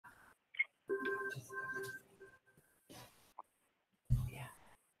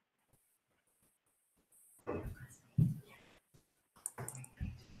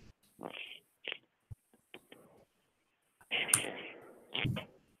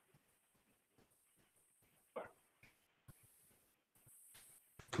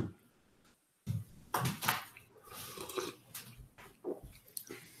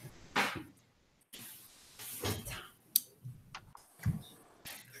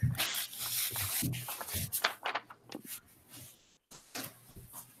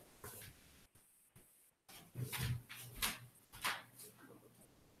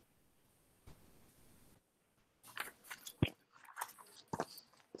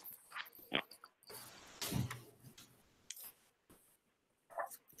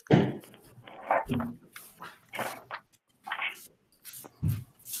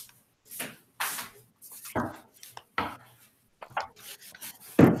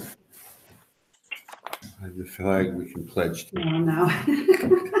The flag we can pledge to. Oh, no.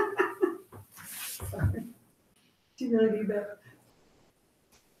 Sorry. Do you really need that?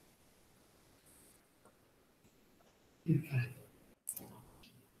 Okay.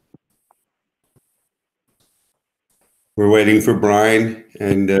 We're waiting for Brian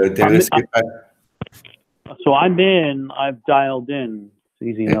and Dennis. So I'm in. I've dialed in. It's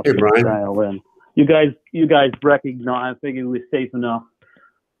easy enough Hey, to Brian. dial in. You guys recognize. I figured it was safe enough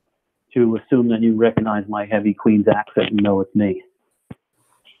to assume that you recognize my heavy Queens accent and know it's me,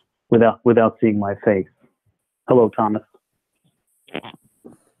 without seeing my face. Hello, Thomas.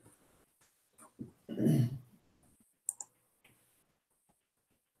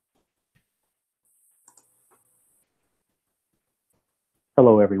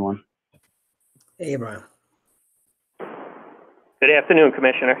 Hello, everyone. Hey, Brian. Good afternoon,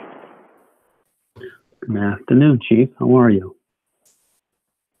 Commissioner. Good afternoon, Chief. How are you?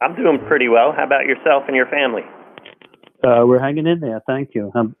 I'm doing pretty well. How about yourself and your family? We're hanging in there. Thank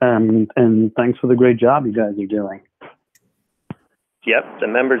you. And thanks for the great job you guys are doing. Yep, the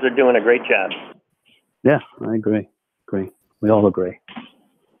members are doing a great job. Yeah, I agree. We all agree.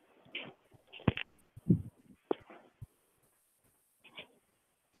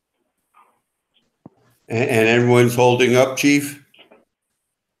 And everyone's holding up, Chief?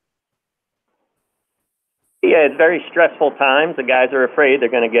 Yeah, it's very stressful times. The guys are afraid they're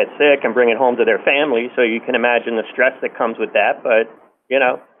going to get sick and bring it home to their families, so you can imagine the stress that comes with that. But, you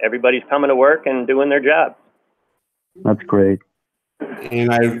know, everybody's coming to work and doing their job. That's great.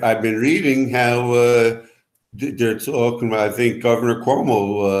 And I've been reading how they're talking about, I think, Governor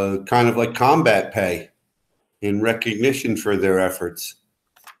Cuomo, kind of like combat pay in recognition for their efforts.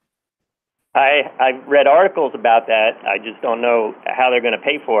 I've read articles about that. I just don't know how they're going to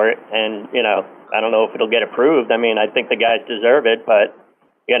pay for it. And, you know, I don't know if it'll get approved. I mean, I think the guys deserve it. But,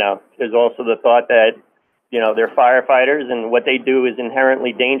 you know, there's also the thought that, you know, they're firefighters and what they do is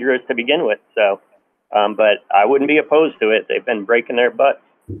inherently dangerous to begin with. So, but I wouldn't be opposed to it. They've been breaking their butts.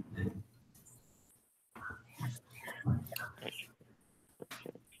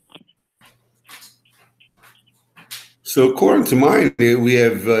 So according to mine, we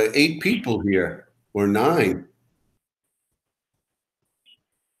have 8 people here, or 9.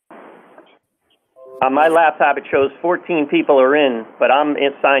 On my laptop, it shows 14 people are in, but I'm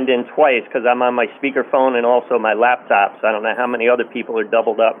signed in twice because I'm on my speakerphone and also my laptop. So I don't know how many other people are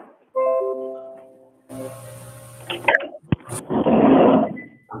doubled up.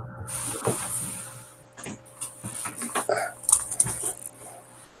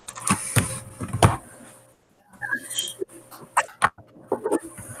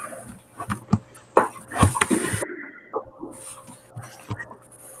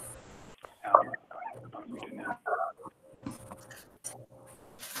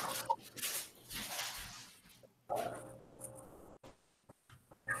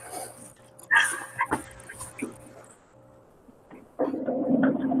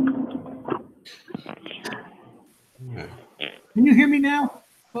 Can you hear me now,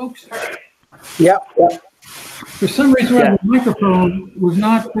 folks? Yep. For some reason, the microphone was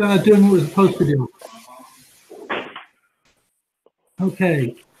not doing what it was supposed to do.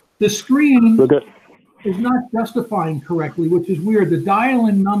 Okay. The screen is not justifying correctly, which is weird. The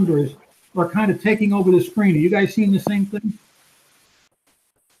dial-in numbers are kind of taking over the screen. Are you guys seeing the same thing?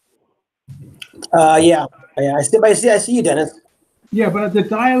 Yeah. I see you, Dennis. Yeah, but the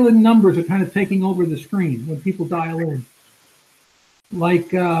dial-in numbers are kind of taking over the screen when people dial in. Like,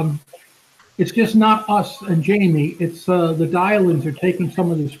 it's just not us and Jamie. It's the dial-ins are taking some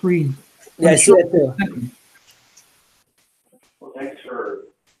of the screen. Yeah, I see that too. Well, thanks for...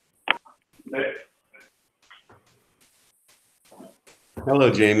 Hello,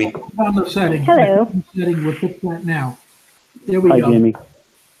 Jamie. On the setting. Hello. Setting, we'll fix that now. There we Hi, go. Jamie.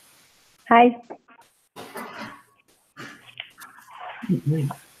 Hi. Okay.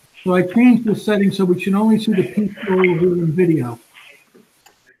 So I changed the setting so we should only see the people who are in video.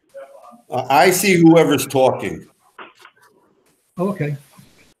 I see whoever's talking. Okay.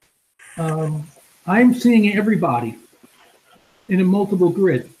 I'm seeing everybody in a multiple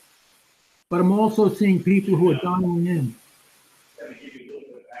grid, but I'm also seeing people who are dialing in.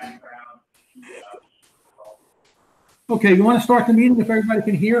 Okay, you want to start the meeting if everybody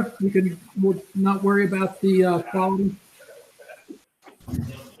can hear? We'll not worry about the quality.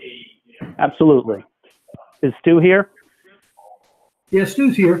 Absolutely. Is Stu here? Yeah,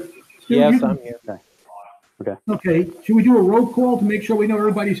 Stu's here. Stu, yes, I'm here. Okay. Okay. Should we do a roll call to make sure we know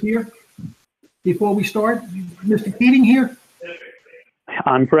everybody's here? before we start? Mr. Keating here?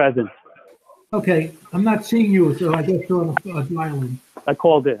 I'm present. Okay, I'm not seeing you, so I guess you're on a dial-in. I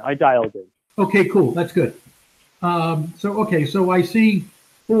called in. I dialed in. Okay, cool, that's good. So I see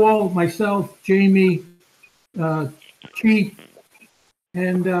Paul, myself, Jamie, Chief,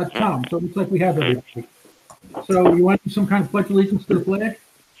 and Tom. So it looks like we have everybody. So you want some kind of pledge allegiance to the flag?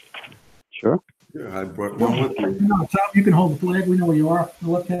 Sure. Yeah, I brought one with me. No, Tom, you can hold the flag. We know where you are, on the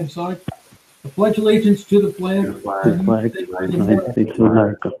left-hand side. I pledge allegiance to the flag. The flag, to the Flag, United States of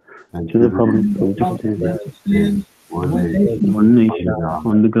America, and to the republic for which it stands, one nation. one nation,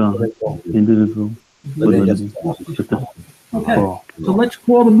 under God, indivisible, with liberty and justice for Okay, all. so let's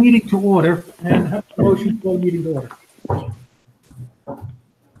call the meeting to order and have a motion to call the meeting to order.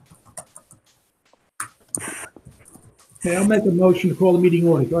 Okay, I'll make a motion to call the meeting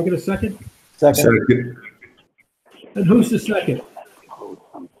order. Do I get a second? Second. Second, And who's the second?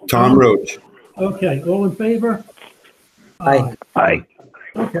 Tom Roach. Okay, all in favor? Aye. Aye.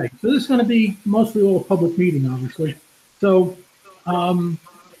 Okay, so this is going to be mostly all a public meeting, obviously. So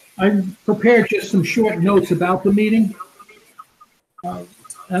I prepared just some short notes about the meeting. I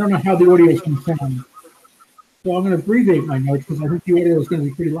don't know how the audio is going to sound. So I'm going to abbreviate my notes because I think the audio is going to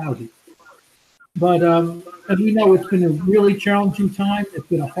be pretty lousy. But as we know, it's been a really challenging time. It's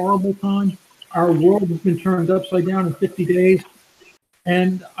been a horrible time. Our world has been turned upside down in 50 days.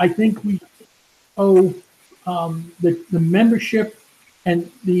 And I think we owe the membership and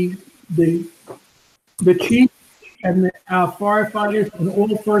the chief and the firefighters and all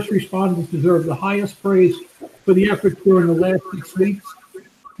the first responders deserve the highest praise for the efforts during the last 6 weeks.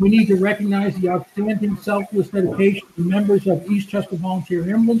 We need to recognize the outstanding selfless dedication of members of Eastchester Volunteer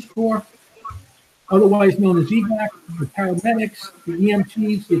Ambulance Corps, otherwise known as EVAC, the paramedics, the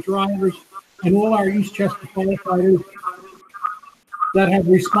EMTs, the drivers, and all our Eastchester firefighters that have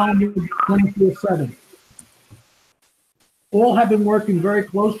responded 24/7. All have been working very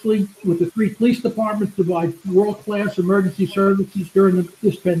closely with the 3 police departments to provide world-class emergency services during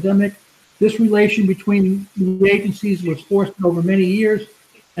this pandemic. This relation between the agencies was forged over many years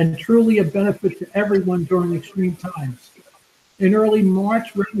and truly a benefit to everyone during extreme times. In early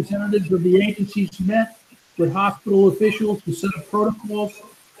March, representatives of the agencies met with hospital officials to set up protocols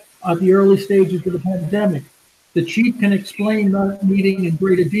at the early stages of the pandemic. The chief can explain that meeting in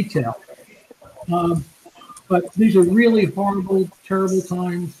greater detail. But these are really horrible, terrible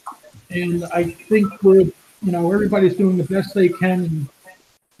times. And I think everybody's doing the best they can,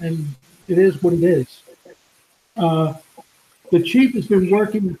 and it is what it is. The chief has been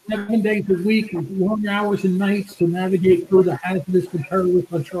working 7 days a week with long hours and nights to navigate through the hazardous and perilous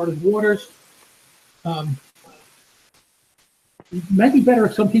uncharted waters. Maybe better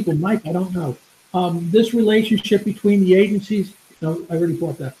if some people might, I don't know. This relationship between the agencies, no, I already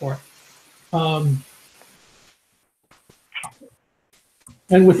brought that part.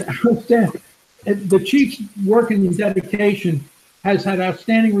 And with the chief's work and dedication has had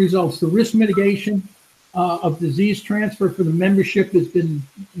outstanding results. The risk mitigation of disease transfer for the membership has been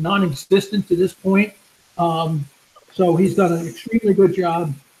non-existent to this point. So he's done an extremely good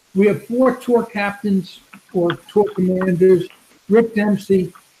job. We have 4 tour captains or tour commanders: Rick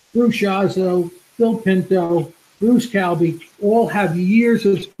Dempsey, Bruce Shazzo, Phil Pinto, Bruce Calby. All have years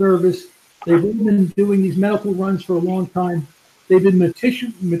of service. They've all been doing these medical runs for a long time. They've been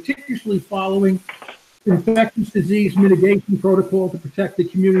meticulously following infectious disease mitigation protocol to protect the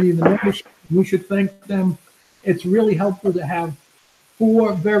community and the membership. We should thank them. It's really helpful to have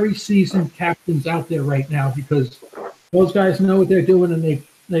 4 very seasoned captains out there right now because those guys know what they're doing and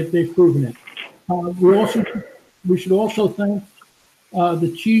they've proven it. We should also thank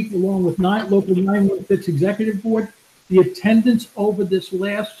the chief along with local 916 executive board. The attendance over this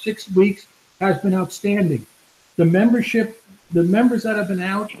last 6 weeks has been outstanding. The members that have been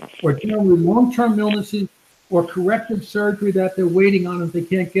out are dealing with long-term illnesses or corrective surgery that they're waiting on and they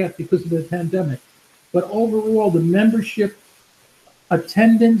can't get because of the pandemic. But overall, the membership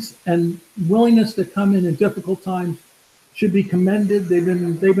attendance and willingness to come in difficult times should be commended. They've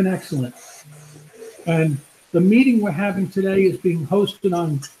been excellent. And the meeting we're having today is being hosted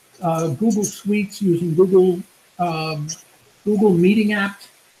on Google Suites using Google Meeting app.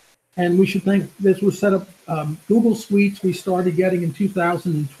 And we should think this was set up, Google Suites we started getting in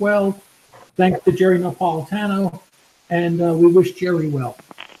 2012, thanks to Jerry Napolitano, and we wish Jerry well.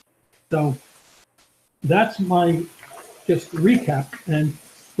 So that's my just recap. And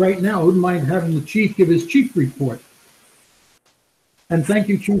right now, I wouldn't mind having the chief give his chief report. And thank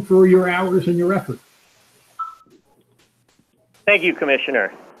you, Chief, for your hours and your effort. Thank you,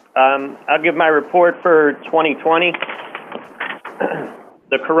 Commissioner. I'll give my report for 2020.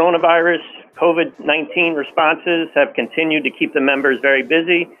 The coronavirus COVID-19 responses have continued to keep the members very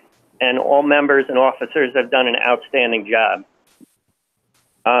busy, and all members and officers have done an outstanding job.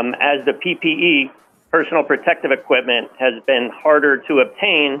 As the PPE, personal protective equipment, has been harder to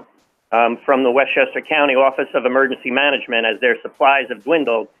obtain from the Westchester County Office of Emergency Management as their supplies have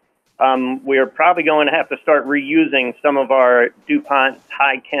dwindled, we're probably going to have to start reusing some of our DuPont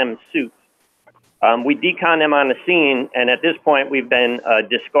high chem suits. We decon them on the scene, and at this point we've been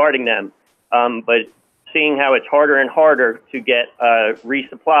discarding them. But seeing how it's harder and harder to get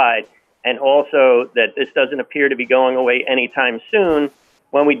resupplied, and also that this doesn't appear to be going away anytime soon,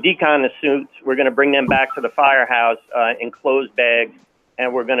 when we decon the suits, we're going to bring them back to the firehouse in closed bags,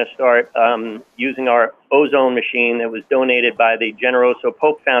 and we're going to start using our ozone machine that was donated by the Generoso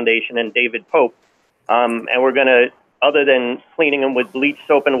Pope Foundation and David Pope. And we're going to, other than cleaning them with bleach,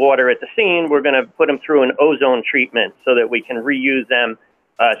 soap, and water at the scene, we're going to put them through an ozone treatment so that we can reuse them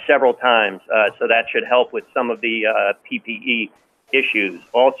several times. So that should help with some of the PPE issues.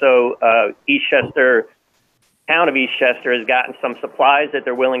 Also, Eastchester, town of Eastchester has gotten some supplies that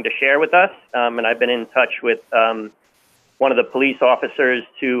they're willing to share with us. And I've been in touch with one of the police officers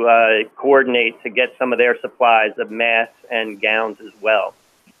to coordinate to get some of their supplies of masks and gowns as well.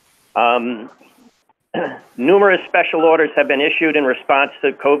 Numerous special orders have been issued in response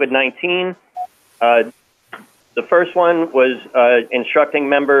to COVID-19. The first one was instructing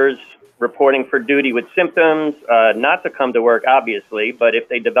members reporting for duty with symptoms, not to come to work, obviously, but if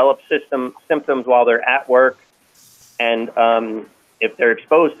they develop symptoms while they're at work, and if they're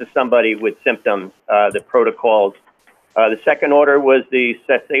exposed to somebody with symptoms, the protocols. The second order was the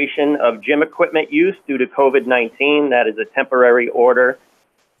cessation of gym equipment use due to COVID-19. That is a temporary order.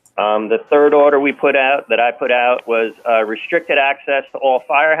 The third order that I put out was restricted access to all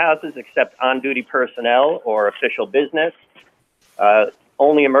firehouses except on-duty personnel or official business.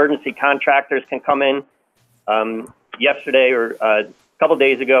 Only emergency contractors can come in. Yesterday or a couple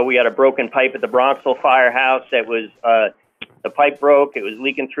days ago, we had a broken pipe at the Bronxville firehouse that was, the pipe broke, it was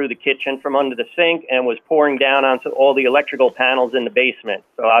leaking through the kitchen from under the sink and was pouring down onto all the electrical panels in the basement.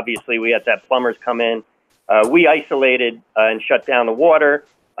 So obviously we had to have plumbers come in. We isolated and shut down the water.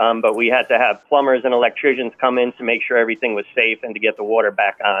 But we had to have plumbers and electricians come in to make sure everything was safe and to get the water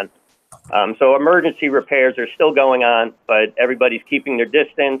back on. So emergency repairs are still going on, but everybody's keeping their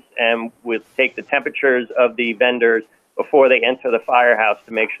distance, and we'll take the temperatures of the vendors before they enter the firehouse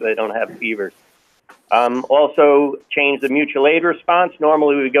to make sure they don't have fevers. Also change the mutual aid response.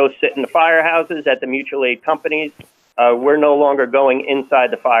 Normally we go sit in the firehouses at the mutual aid companies. We're no longer going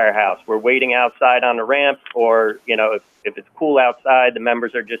inside the firehouse. We're waiting outside on the ramp, or, you know, if it's cool outside, the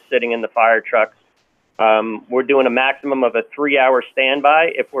members are just sitting in the fire trucks. We're doing a maximum of a 3-hour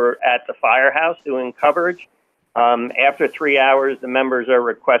standby if we're at the firehouse doing coverage. After 3 hours, the members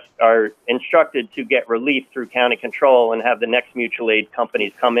are instructed to get relief through county control and have the next mutual aid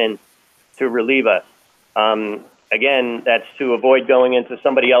companies come in to relieve us. Again, that's to avoid going into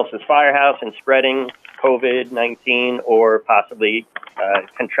somebody else's firehouse and spreading COVID-19 or possibly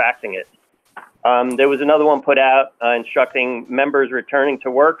contracting it. There was another one put out instructing members returning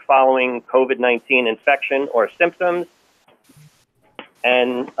to work following COVID-19 infection or symptoms.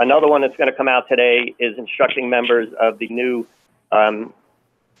 And another one that's going to come out today is instructing members of the new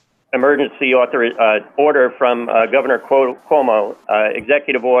emergency order from Governor Cuomo,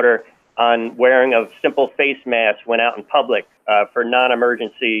 executive order on wearing of simple face masks when out in public for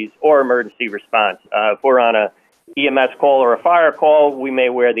non-emergencies or emergency response. If we're on a EMS call or a fire call, we may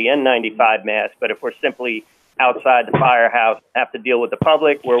wear the N95 mask, but if we're simply outside the firehouse, have to deal with the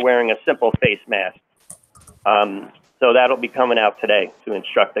public, we're wearing a simple face mask. So that'll be coming out today to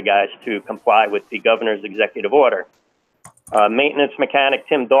instruct the guys to comply with the governor's executive order. Maintenance mechanic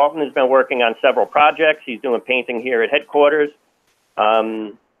Tim Dalton has been working on several projects. He's doing painting here at headquarters.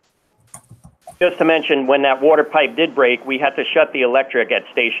 Just to mention, when that water pipe did break, we had to shut the electric at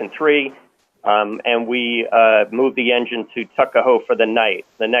Station 3. And we moved the engine to Tuckahoe for the night.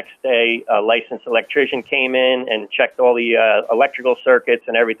 The next day, a licensed electrician came in and checked all the electrical circuits,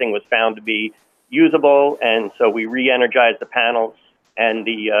 and everything was found to be usable. And so we re-energized the panels, and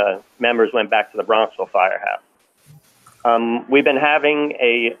the members went back to the Bronxville firehouse. We've been having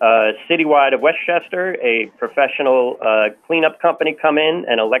a citywide of Westchester, a professional cleanup company come in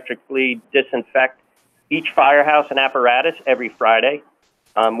and electrically disinfect each firehouse and apparatus every Friday.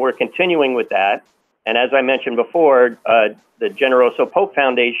 We're continuing with that. And as I mentioned before, the Generoso Pope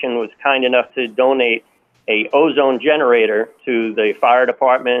Foundation was kind enough to donate a ozone generator to the fire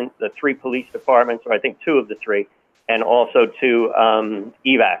department, the 3 police departments, or I think 2 of the 3, and also to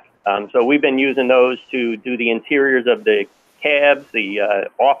EVAC. So we've been using those to do the interiors of the cabs, the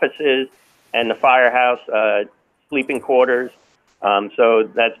offices, and the firehouse, sleeping quarters. So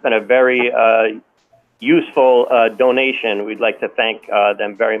that's been a very useful donation. We'd like to thank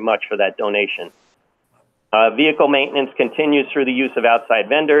them very much for that donation. Vehicle maintenance continues through the use of outside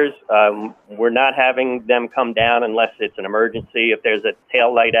vendors. We're not having them come down unless it's an emergency. If there's a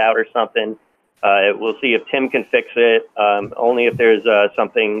tail light out or something, we'll see if Tim can fix it. Only if there's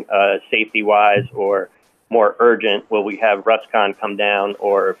something safety-wise or more urgent will we have Ruscon come down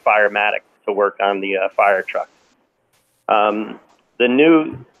or Firematic to work on the fire truck.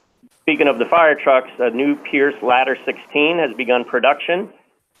 Speaking of the fire trucks, a new Pierce Ladder 16 has begun production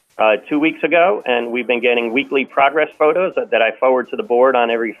 2 weeks ago, and we've been getting weekly progress photos that I forward to the board on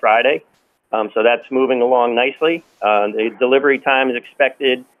every Friday. So that's moving along nicely. The delivery time is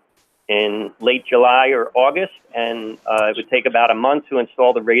expected in late July or August, and it would take about a month to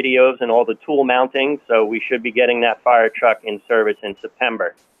install the radios and all the tool mounting, so we should be getting that fire truck in service in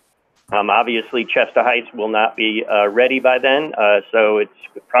September. Obviously, Chester Heights will not be ready by then, so it's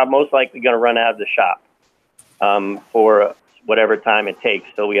most likely going to run out of the shop for whatever time it takes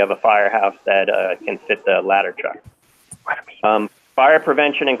till we have a firehouse that can fit the ladder truck. Fire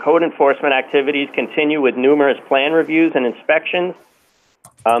prevention and code enforcement activities continue with numerous plan reviews and inspections.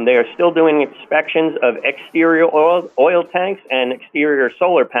 They are still doing inspections of exterior oil tanks and exterior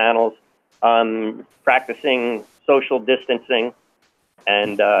solar panels, practicing social distancing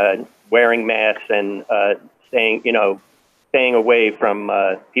and wearing masks and staying away from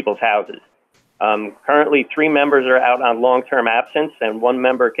people's houses. Currently, 3 members are out on long-term absence, and 1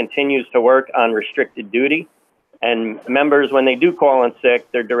 member continues to work on restricted duty. And members, when they do call in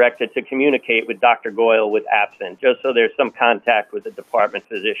sick, they're directed to communicate with Dr. Goyle with absent, just so there's some contact with the department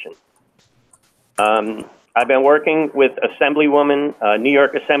physician. I've been working with New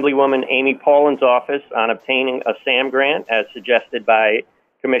York Assemblywoman Amy Paulin's office on obtaining a SAM grant, as suggested by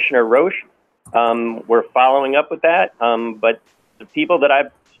Commissioner Roche. We're following up with that, but the people that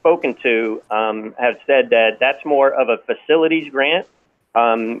I've spoken to have said that that's more of a facilities grant.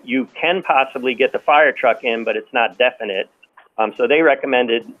 You can possibly get the fire truck in, but it's not definite. So they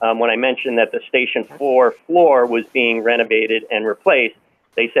recommended, when I mentioned that the Station 4 floor was being renovated and replaced,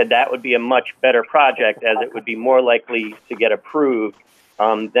 they said that would be a much better project, as it would be more likely to get approved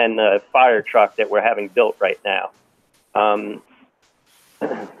than the fire truck that we're having built right now.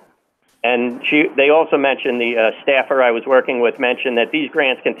 And they also mentioned, the staffer I was working with mentioned that these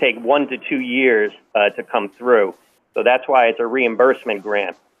grants can take 1 to 2 years to come through. So that's why it's a reimbursement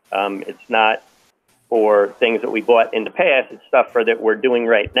grant. It's not for things that we bought in the past. It's stuff that we're doing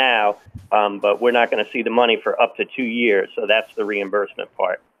right now, but we're not going to see the money for up to 2 years. So that's the reimbursement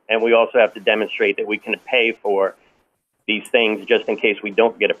part. And we also have to demonstrate that we can pay for these things just in case we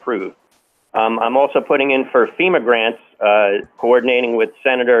don't get approved. I'm also putting in for FEMA grants, coordinating with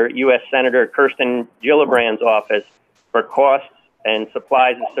U.S. Senator Kirsten Gillibrand's office for costs and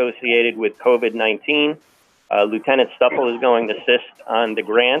supplies associated with COVID-19. Lieutenant Stuffle is going to assist on the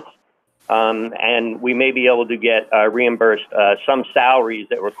grants, and we may be able to get reimbursed some salaries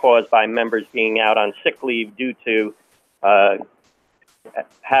that were caused by members being out on sick leave due to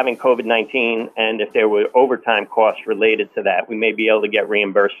having COVID-19, and if there were overtime costs related to that, we may be able to get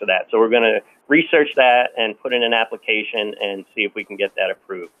reimbursed for that. So we're going to research that and put in an application and see if we can get that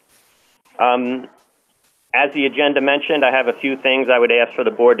approved. As the agenda mentioned, I have a few things I would ask for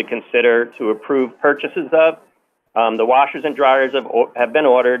the board to consider to approve purchases of. The washers and dryers have been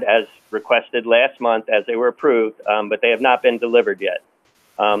ordered as requested last month, as they were approved, but they have not been delivered yet.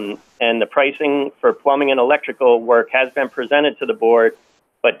 And the pricing for plumbing and electrical work has been presented to the board,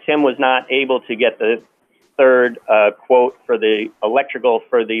 but Tim was not able to get the third quote for the electrical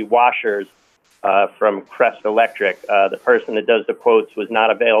for the washers from Crest Electric. The person that does the quotes was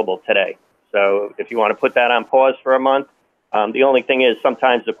not available today. So if you want to put that on pause for a month, the only thing is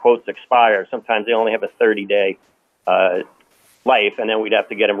sometimes the quotes expire. Sometimes they only have a 30-day life, and then we'd have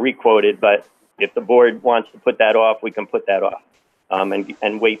to get them requoted. But if the board wants to put that off, we can put that off.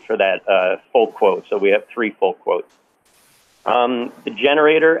 And wait for that full quote. So we have 3 full quotes. The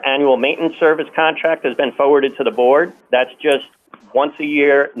generator annual maintenance service contract has been forwarded to the board. That's just once a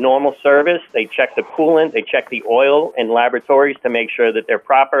year normal service. They check the coolant, they check the oil in laboratories to make sure that they're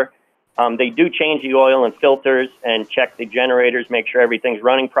proper. They do change the oil and filters and check the generators, make sure everything's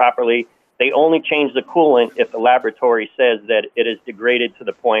running properly. They only change the coolant if the laboratory says that it is degraded to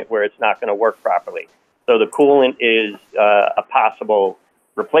the point where it's not going to work properly. So the coolant is a possible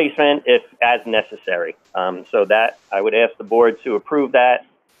replacement if as necessary. So that I would ask the board to approve that.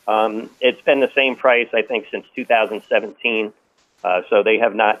 It's been the same price, I think, since 2017. So they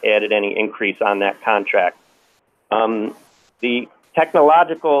have not added any increase on that contract. The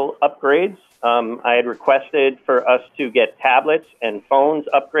Technological upgrades. I had requested for us to get tablets and phones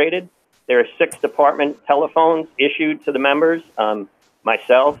upgraded. There are 6 department telephones issued to the members.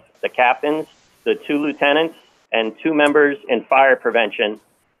 Myself, the captains, the 2 lieutenants, and 2 members in fire prevention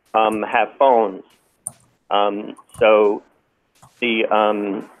have phones. So the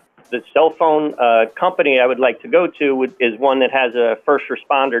cell phone company I would like to go to is one that has a first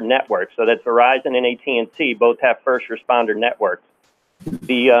responder network. So that's Verizon and AT&T both have first responder networks.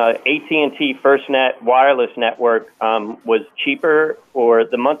 The AT&T FirstNet wireless network was cheaper, or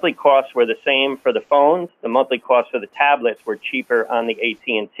the monthly costs were the same for the phones. The monthly costs for the tablets were cheaper on the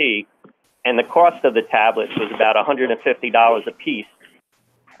AT&T, and the cost of the tablets was about $150 a piece.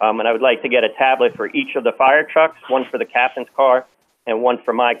 And I would like to get a tablet for each of the fire trucks, one for the captain's car and one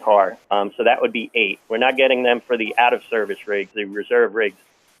for my car. So that would be 8. We're not getting them for the out-of-service rigs, the reserve rigs.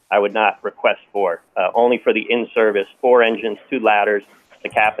 I would not request for, only for the in-service, 4 engines, 2 ladders, the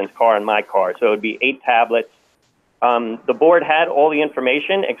captain's car and my car. So it would be 8 tablets. The board had all the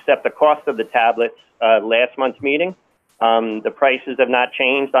information except the cost of the tablets last month's meeting. The prices have not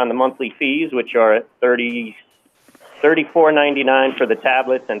changed on the monthly fees, which are $34.99 for the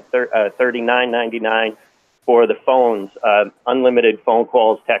tablets and $39.99 for the phones. Unlimited phone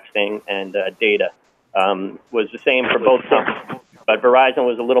calls, texting, and data was the same for both companies. But Verizon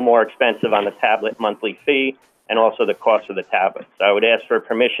was a little more expensive on the tablet monthly fee and also the cost of the tablet. So I would ask for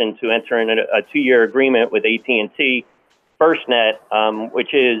permission to enter in a 2-year agreement with AT&T FirstNet,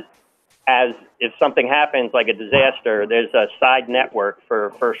 which is, as if something happens like a disaster, there's a side network for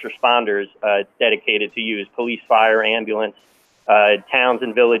first responders dedicated to use police, fire, ambulance, towns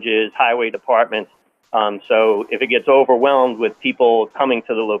and villages, highway departments. So if it gets overwhelmed with people coming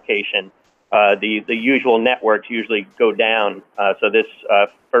to the location, the usual networks usually go down. So this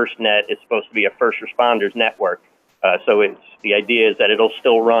FirstNet is supposed to be a first responders network. So the idea is that it'll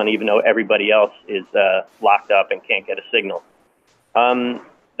still run even though everybody else is locked up and can't get a signal.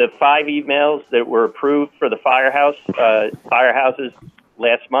 The 5 emails that were approved for the firehouses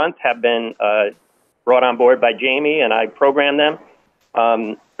last month have been brought on board by Jamie, and I programmed them.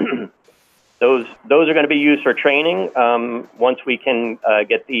 Those are going to be used for training once we can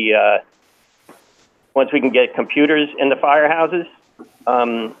get computers in the firehouses.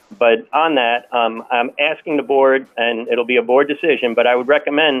 But on that, I'm asking the board, and it'll be a board decision, but I would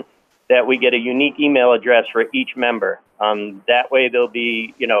recommend that we get a unique email address for each member. That way they'll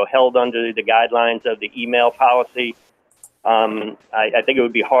be, held under the guidelines of the email policy. I think it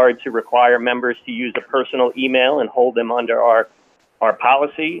would be hard to require members to use a personal email and hold them under our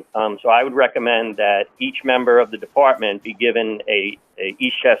policy. So I would recommend that each member of the department be given a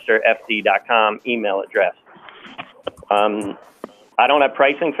eastchesterfd.com email address. I don't have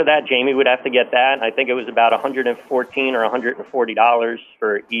pricing for that. Jamie would have to get that. I think it was about $114 or $140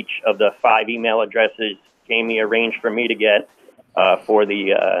 for each of the 5 email addresses Jamie arranged for me to get for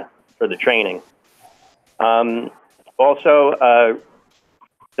the training. Also,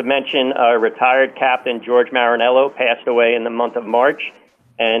 to mention, retired Captain George Marinello passed away in the month of March,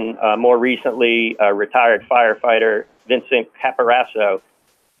 and more recently, retired firefighter Vincent Caparasso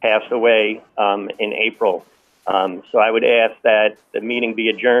passed away in April. So I would ask that the meeting be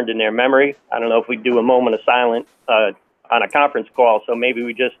adjourned in their memory. I don't know if we do a moment of silence on a conference call, so maybe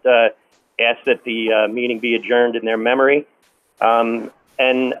we just ask that the meeting be adjourned in their memory. And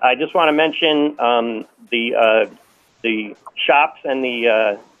I just want to mention the shops and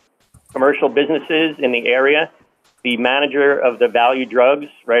the commercial businesses in the area. The manager of the Value Drugs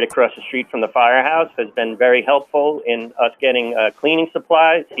right across the street from the firehouse has been very helpful in us getting cleaning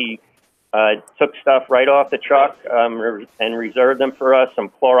supplies. He took stuff right off the truck and reserved them for us, some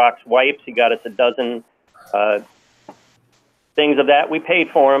Clorox wipes. He got us a dozen things of that. We paid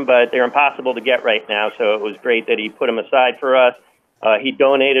for them, but they're impossible to get right now, so it was great that he put them aside for us. He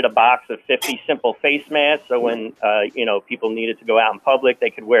donated a box of 50 simple face masks, so when people needed to go out in public, they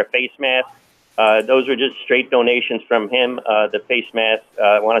could wear face masks. Those were just straight donations from him, the face masks.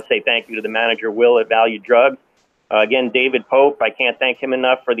 I want to say thank you to the manager, Will, at Value Drugs. Again, David Pope, I can't thank him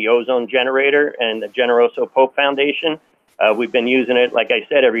enough for the ozone generator and the Generoso Pope Foundation. We've been using it, like I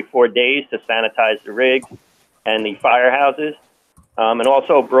said, every 4 days to sanitize the rigs and the firehouses. And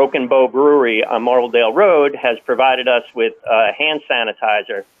also Broken Bow Brewery on Marldale Road has provided us with hand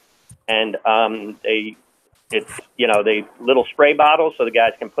sanitizer. And they little spray bottles so the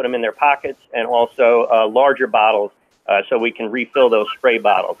guys can put them in their pockets, and also larger bottles so we can refill those spray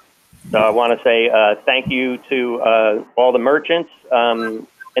bottles. So I want to say thank you to all the merchants,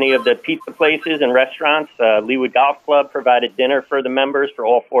 any of the pizza places and restaurants. Leewood Golf Club provided dinner for the members for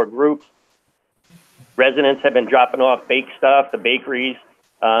all 4 groups. residents have been dropping off bake stuff, the bakeries.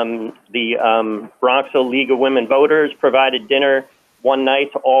 The Bronxville League of Women Voters provided dinner one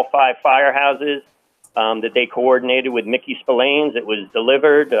night to all 5 firehouses that they coordinated with Mickey Spillane's. It was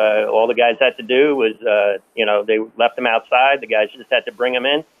delivered. All the guys had to do was, they left them outside. The guys just had to bring them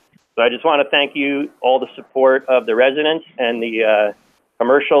in. So I just want to thank you, all the support of the residents and the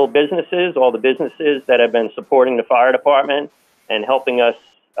commercial businesses, all the businesses that have been supporting the fire department and helping us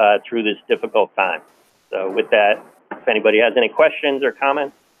through this difficult time. So with that, if anybody has any questions or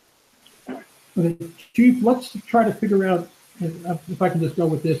comments. Chief, let's try to figure out, if I can just go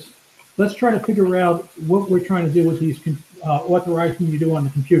with this, let's try to figure out what we're trying to do with these authorizing you to do on the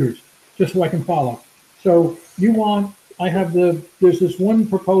computers, just so I can follow. So you want, there's this one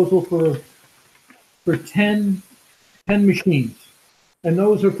proposal for 10 machines, and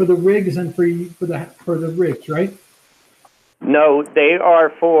those are for the rigs and for the rigs, right? No, they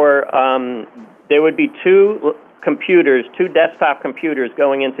are for, there would be 2 computers, 2 desktop computers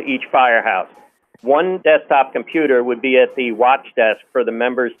going into each firehouse. One desktop computer would be at the watch desk for the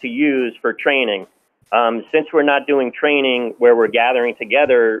members to use for training. Since we're not doing training where we're gathering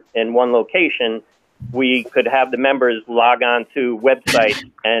together in one location, we could have the members log on to websites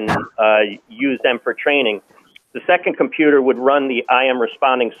and use them for training. The second computer would run the I Am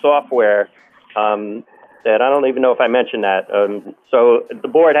Responding software that I don't even know if I mentioned that. So the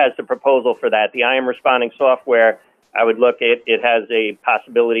board has the proposal for that. The I Am Responding software, I would look at, it has a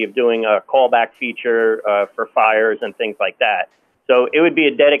possibility of doing a callback feature for fires and things like that. So it would be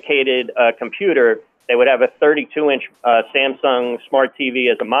a dedicated computer. They would have a 32-inch Samsung Smart TV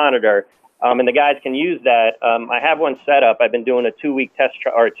as a monitor, and the guys can use that. I have one set up. I've been doing a 2-week test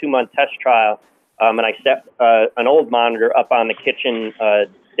or a 2-month test trial, and I set an old monitor up on the kitchen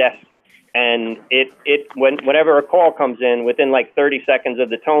desk. And whenever a call comes in, within like 30 seconds of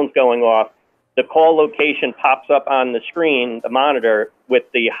the tones going off, the call location pops up on the screen, the monitor, with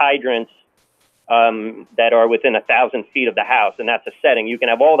the hydrants that are within 1,000 feet of the house. And that's a setting. You can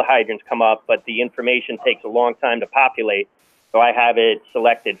have all the hydrants come up, but the information takes a long time to populate. So I have it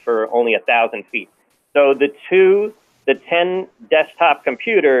selected for only 1,000 feet. So the 10 desktop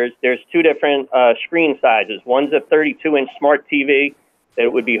computers, there's 2 different screen sizes. One's a 32-inch smart TV that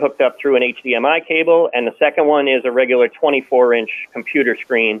would be hooked up through an HDMI cable, and the second one is a regular 24-inch computer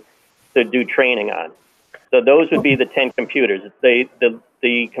screen to do training on. So those would be the 10 computers. The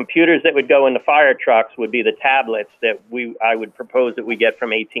computers that would go in the fire trucks would be the tablets that I would propose that we get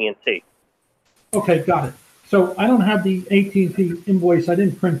from AT&T. Okay, got it. So I don't have the AT&T invoice. I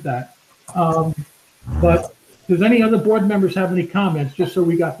didn't print that. But does any other board members have any comments, just so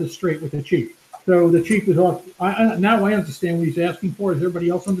we got this straight with the chief? So the chief is off. Now I understand what he's asking for. Does everybody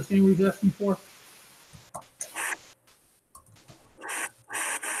else understand what he's asking for?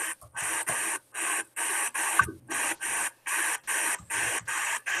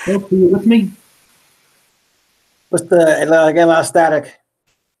 Folks, are you with me? What's I got a lot of static.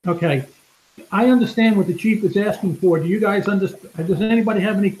 Okay. I understand what the chief is asking for. Do you guys understand? Does anybody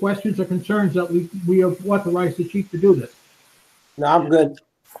have any questions or concerns that we have authorized the chief to do this? No, I'm good.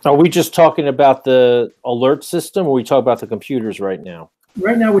 Are we just talking about the alert system, or are we talking about the computers right now?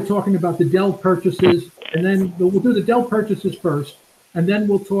 Right now, we're talking about the Dell purchases, and then we'll do the Dell purchases first, and then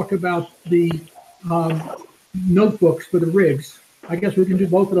we'll talk about the notebooks for the rigs. I guess we can do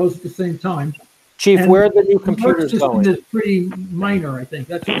both of those at the same time. Chief, And where are the new computers going? The system is pretty minor, I think.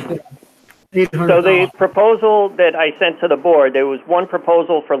 That's just $800. So the proposal that I sent to the board, there was one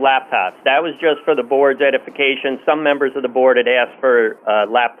proposal for laptops. That was just for the board's edification. Some members of the board had asked for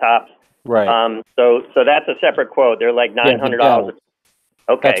laptops. Right. So that's a separate quote. They're like $900.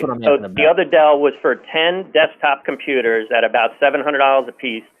 Okay. That's what I'm so about. The other Dell was for 10 desktop computers at about $700 a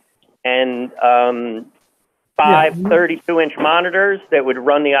piece, and 5 32-inch monitors that would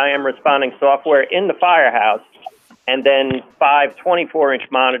run the I Am Responding software in the firehouse, and then 5 24-inch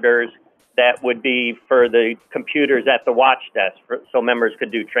monitors that would be for the computers at the watch desk, so members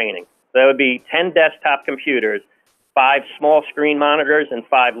could do training. So that would be 10 desktop computers, 5 small screen monitors, and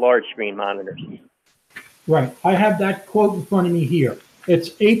 5 large screen monitors. Right. I have that quote in front of me here. It's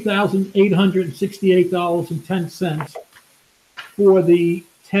 $8,868.10 for the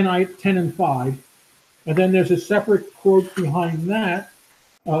 10 and 5. And then there's a separate quote behind that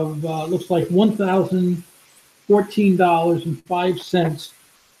of looks like $1,014.05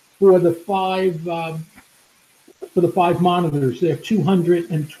 for the 5 monitors. They're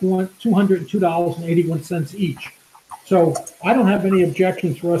 $202.81 each. So I don't have any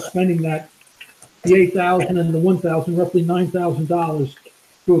objections for us spending that, the $8,000 and the $1,000, roughly $9,000,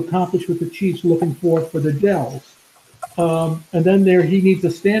 to accomplish what the chief's looking for the Dells. And then he needs a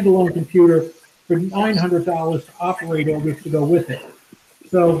standalone computer for $900 to operate all this to go with it.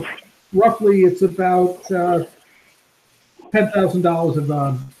 So roughly it's about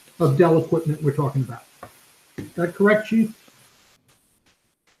 $10,000 of Dell equipment we're talking about. Is that correct, Chief?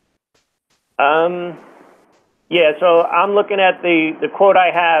 Yeah, so I'm looking at the quote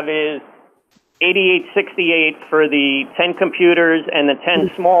I have is $88.68 for the 10 computers and the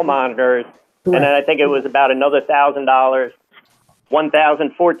 10 small monitors. Correct. And then I think it was about another $1,000,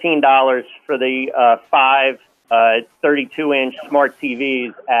 $1,014 for the 5 32-inch smart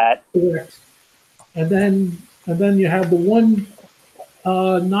TVs at. Correct. And then you have the one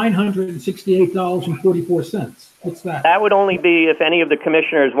 $968.44. What's that? That would only be if any of the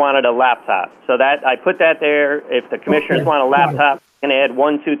commissioners wanted a laptop. So that I put that there. If the commissioners want a laptop, you can add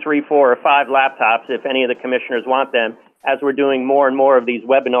 1, 2, 3, 4, or 5 laptops if any of the commissioners want them. As we're doing more and more of these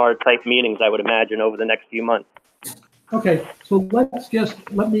webinar type meetings, I would imagine over the next few months. Okay, so so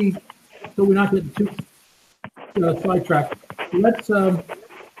we're not getting too sidetracked. I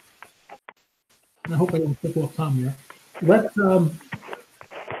hope I don't flip off Tom here.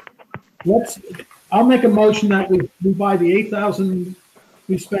 I'll make a motion that we buy the 8,000.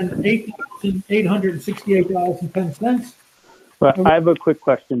 We spend $8,868.10. But I have a quick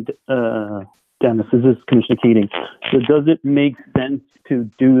question, Dennis. This is Commissioner Keating. So does it make sense to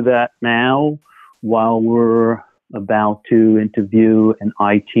do that now while we're about to interview an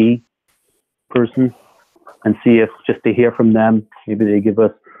IT person and see if just to hear from them, maybe they give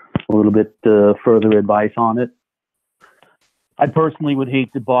us a little bit further advice on it? I personally would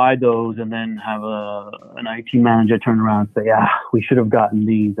hate to buy those and then have an IT manager turn around and say, we should have gotten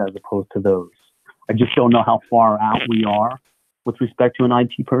these as opposed to those. I just don't know how far out we are with respect to an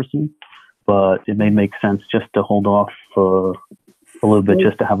IT person, but it may make sense just to hold off for a little bit,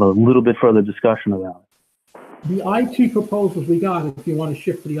 just to have a little bit further discussion about it. The IT proposals we got, if you want to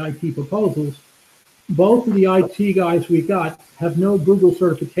shift to the IT proposals, both of the IT guys we got have no Google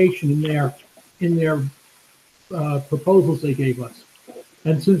certification in their proposals they gave us.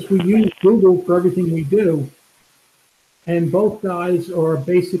 And since we use Google for everything we do, and both guys are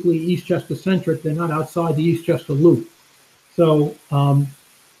basically Eastchester centric, they're not outside the Eastchester loop. So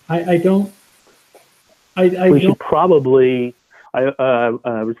we should probably,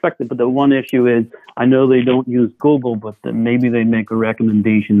 respect it, but the one issue is I know they don't use Google, but maybe they make a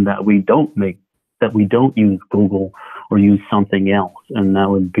recommendation that we don't use Google or use something else, and that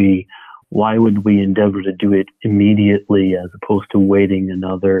would be, why would we endeavor to do it immediately as opposed to waiting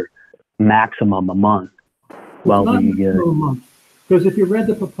another maximum a month? Because if you read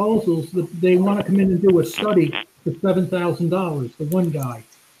the proposals, they want to come in and do a study for $7,000. The one guy.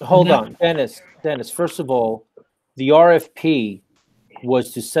 Hold on, Dennis. First of all, the RFP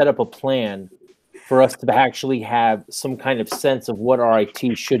was to set up a plan for us to actually have some kind of sense of what our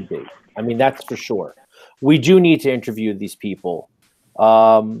IT should be. I mean, that's for sure. We do need to interview these people.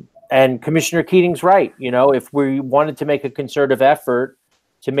 And Commissioner Keating's right. You know, if we wanted to make a concerted effort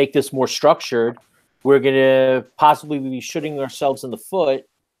to make this more structured, we're going to possibly be shooting ourselves in the foot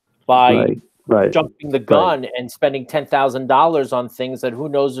by jumping the gun and spending $10,000 on things that who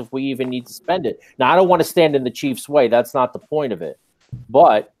knows if we even need to spend it. Now, I don't want to stand in the chief's way. That's not the point of it.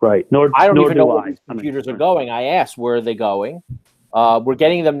 But I don't even know where these computers are going. I asked, where are they going? We're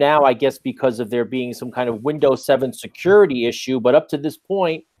getting them now, I guess, because of there being some kind of Windows 7 security issue. But up to this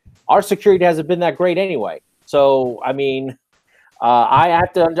point, our security hasn't been that great anyway. So, I mean, I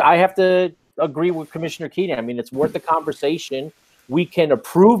have to agree with Commissioner Keating. I mean, it's worth the conversation. We can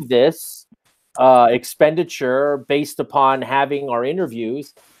approve this expenditure based upon having our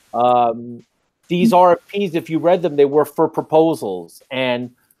interviews. These RFPs, if you read them, they were for proposals.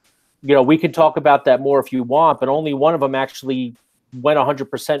 And, you know, we can talk about that more if you want, but only one of them actually went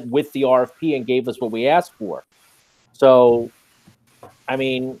 100% with the RFP and gave us what we asked for. So, I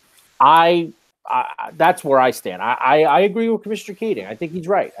mean, that's where I stand. I agree with Commissioner Keating. I think he's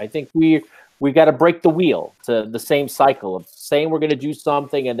right. I think we got to break the wheel to the same cycle of saying we're going to do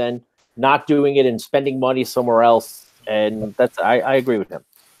something and then not doing it and spending money somewhere else. And that's I agree with him.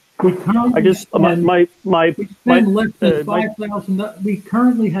 We currently spend less than $5,000. We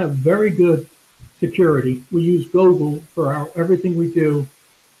currently have very good security. We use Google for everything we do.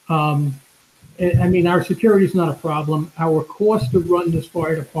 I mean, our security is not a problem. Our cost to run this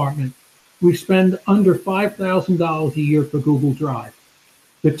fire department, we spend under $5,000 a year for Google Drive.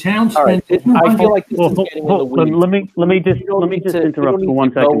 The town spends. I feel like this is getting in the weeds. Let me just interrupt for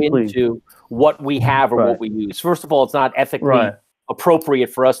 1 second, please. Into what we have or what we use. First of all, it's not ethically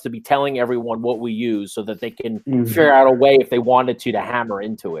appropriate for us to be telling everyone what we use so that they can figure out a way, if they wanted to hammer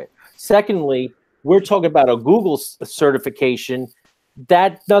into it. Secondly, we're talking about a Google certification.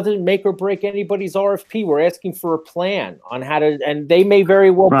 that doesn't make or break anybody's RFP. We're asking for a plan on how to, and they may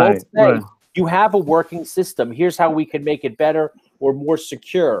very well both say, Right. you have a working system. Here's how we can make it better or more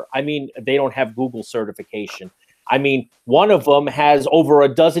secure. I mean, they don't have Google certification. I mean, one of them has over a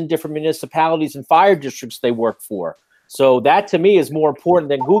dozen different municipalities and fire districts they work for. So that to me is more important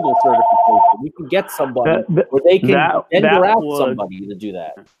than Google certification. We can get somebody, or they can tender out somebody to do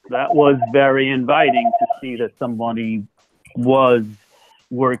that. That was very inviting to see that somebody was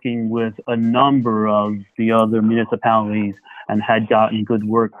working with a number of the other municipalities and had gotten good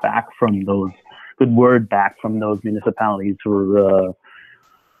word back from those municipalities for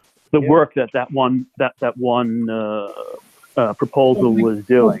the work that one proposal was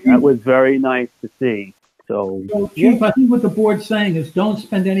doing. That was very nice to see. So, Chief, I think what the board's saying is don't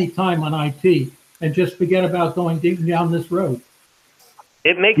spend any time on IT and just forget about going down this road.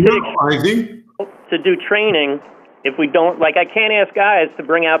 It makes it expensive to do training if we don't, like, I can't ask guys to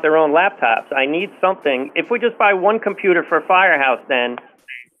bring out their own laptops. I need something. If we just buy one computer for a firehouse, then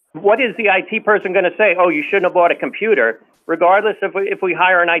what is the IT person going to say? Oh, you shouldn't have bought a computer. Regardless if we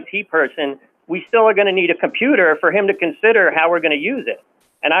hire an IT person, we still are going to need a computer for him to consider how we're going to use it.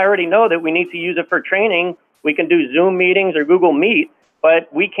 And I already know that we need to use it for training. We can do Zoom meetings or Google Meet,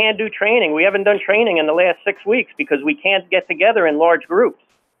 but we can't do training. We haven't done training in the last 6 weeks because we can't get together in large groups.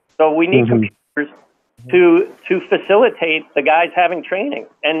 So we need computers to facilitate the guys having training.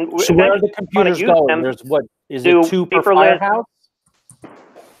 And so where are the computers going? There's what, is it 2 per firehouse?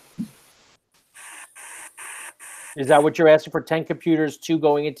 Is that what you're asking for? 10 computers, 2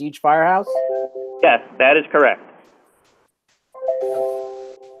 going into each firehouse? Yes, that is correct.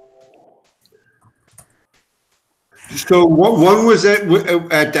 So one was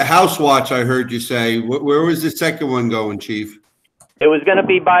at the House Watch, I heard you say. Where was the second one going, Chief? It was going to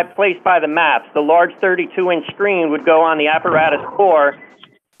be placed by the maps. The large 32-inch screen would go on the apparatus core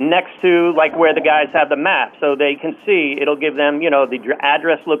next to, like, where the guys have the map, so they can see. It'll give them, you know, the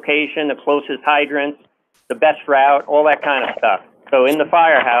address location, the closest hydrants, the best route, all that kind of stuff. So in the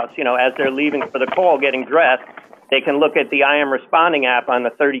firehouse, you know, as they're leaving for the call, getting dressed, they can look at the I Am Responding app on the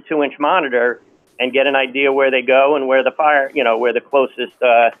 32-inch monitor and get an idea where they go and where the where the closest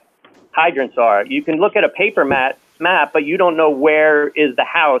hydrants are. You can look at a paper map, but you don't know where is the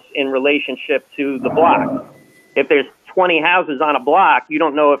house in relationship to the block. If there's 20 houses on a block, you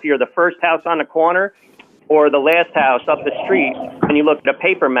don't know if you're the first house on the corner or the last house up the street. When you look at a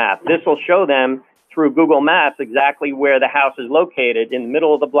paper map, this will show them through Google Maps exactly where the house is located, in the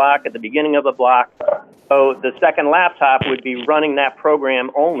middle of the block, at the beginning of the block. So the second laptop would be running that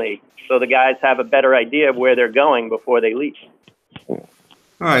program only, so the guys have a better idea of where they're going before they leave. All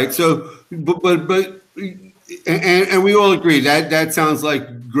right. So, and we all agree that sounds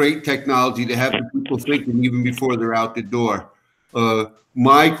like great technology to have the people thinking even before they're out the door.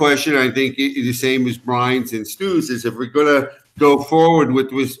 My question, I think, is the same as Brian's and Stu's, is if we're going to go forward with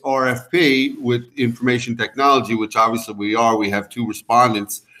this RFP with information technology, which obviously we have 2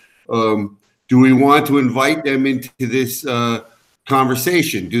 respondents. Do we want to invite them into this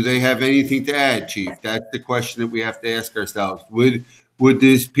conversation? Do they have anything to add, Chief? That's the question that we have to ask ourselves. Would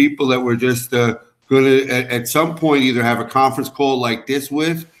these people that we're just going to at some point either have a conference call like this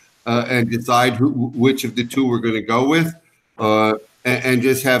with and decide which of the 2 we're going to go with, and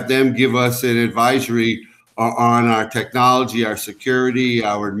just have them give us an advisory on our technology, our security,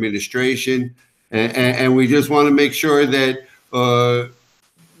 our administration, and we just want to make sure that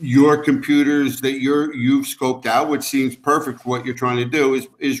your computers that you've scoped out, which seems perfect for what you're trying to do,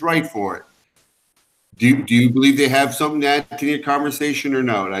 is right for it. Do you believe they have something to add to your conversation or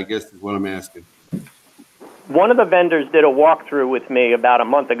no? I guess is what I'm asking. One of the vendors did a walkthrough with me about a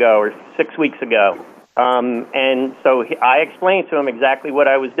month ago or 6 weeks ago. And so I explained to him exactly what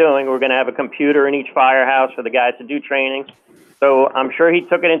I was doing. We're going to have a computer in each firehouse for the guys to do training. So I'm sure he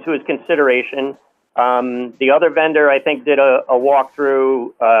took it into his consideration. The other vendor, I think, did a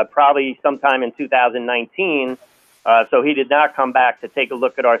walkthrough probably sometime in 2019. So he did not come back to take a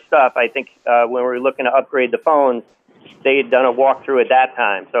look at our stuff. I think when we were looking to upgrade the phones, they had done a walkthrough at that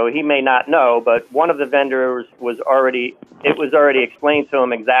time. So he may not know, but one of the vendors was already explained to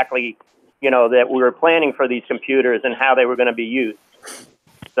him exactly, you know, that we were planning for these computers and how they were going to be used.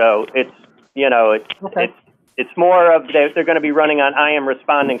 So it's, you know, it's more of they're going to be running on I Am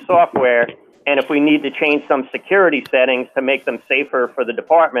Responding software. And if we need to change some security settings to make them safer for the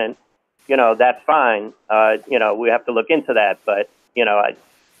department, you know, that's fine. You know, we have to look into that. But, you know,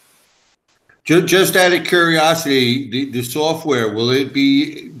 just out of curiosity, the software, will you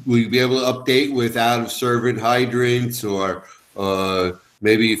be able to update with out of servant hydrants, or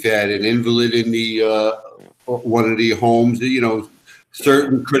maybe if you had an invalid in the one of the homes, you know,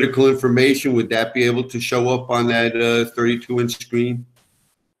 certain critical information, would that be able to show up on that 32-inch screen?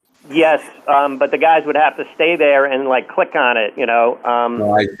 Yes, but the guys would have to stay there and like click on it, you know.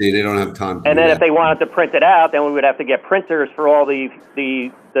 Oh, I see. They don't have time to and do then that. if they wanted to print it out, then we would have to get printers for all the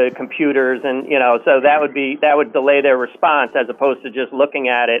computers, and you know, so that would delay their response as opposed to just looking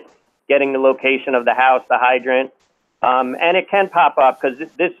at it, getting the location of the house, the hydrant, and it can pop up because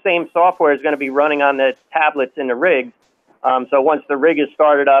this same software is going to be running on the tablets in the rigs. So once the rig is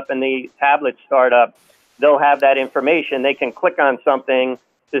started up and the tablets start up, they'll have that information. They can click on something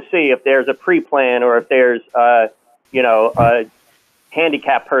to see if there's a pre-plan or if there's, you know, a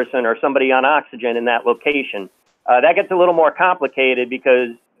handicapped person or somebody on oxygen in that location. That gets a little more complicated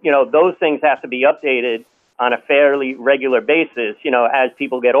because, you know, those things have to be updated on a fairly regular basis. You know, as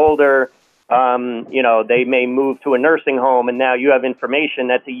people get older, you know, they may move to a nursing home and now you have information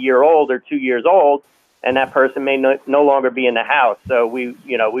that's a year old or 2 years old, and that person may no longer be in the house. So we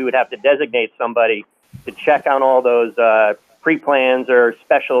would have to designate somebody to check on all those pre-plans or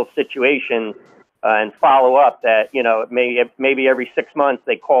special situations and follow up that, you know, maybe every 6 months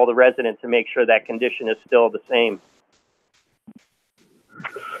they call the resident to make sure that condition is still the same.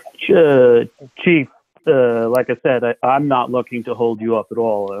 Chief, like I said, I'm not looking to hold you up at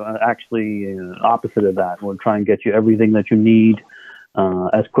all. Actually, opposite of that, we'll try and get you everything that you need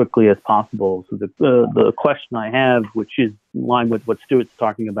as quickly as possible. So the question I have, which is in line with what Stuart's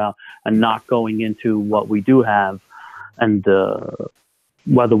talking about, and not going into what we do have, and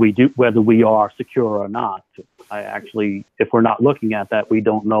whether we are secure or not. I actually, if we're not looking at that, we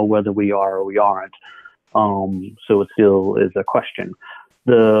don't know whether we are or we aren't. So it still is a question.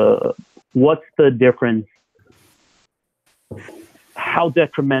 What's the difference? How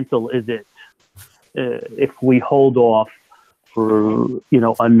detrimental is it if we hold off for, you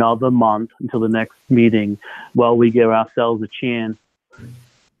know, another month until the next meeting while we give ourselves a chance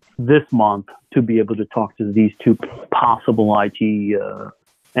this month to be able to talk to these two possible IT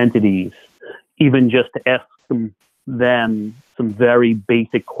entities, even just to ask them some very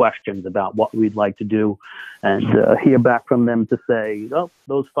basic questions about what we'd like to do, and hear back from them to say, oh,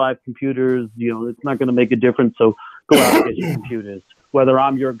 those 5 computers, you know, it's not going to make a difference, so go out and get your computers, whether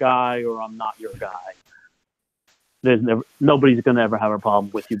I'm your guy or I'm not your guy. Nobody's going to ever have a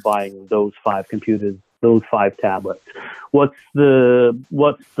problem with you buying those 5 computers, those 5 tablets.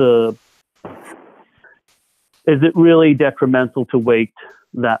 Is it really detrimental to wait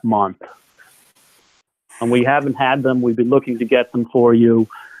that month? And we haven't had them. We've been looking to get them for you,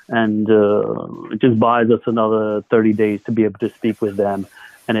 and it just buys us another 30 days to be able to speak with them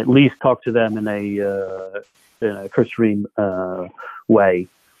and at least talk to them in a cursory way.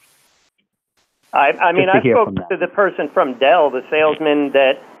 I mean, I spoke to the person from Dell, the salesman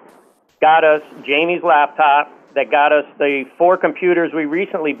that got us Jamie's laptop, that got us the 4 computers we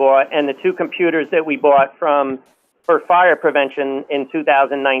recently bought, and the 2 computers that we bought for fire prevention in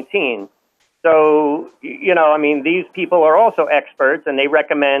 2019. So, you know, I mean, these people are also experts, and they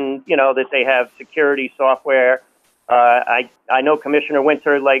recommend, you know, that they have security software. I know Commissioner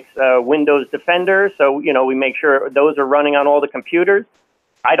Winter likes Windows Defender, so, you know, we make sure those are running on all the computers.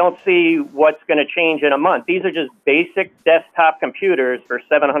 I don't see what's going to change in a month. These are just basic desktop computers for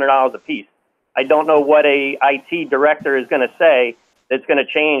 $700 a piece. I don't know what a IT director is going to say that's going to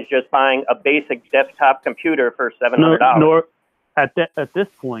change just buying a basic desktop computer for $700. Nor at this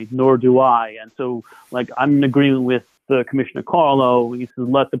point, nor do I. And so, like, I'm in agreement with Commissioner Carlo. He says,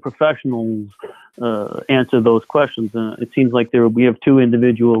 let the professionals answer those questions. It seems like we have 2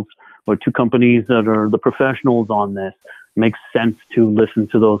 individuals or 2 companies that are the professionals on this. It makes sense to listen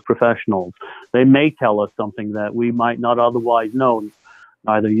to those professionals. They may tell us something that we might not otherwise know,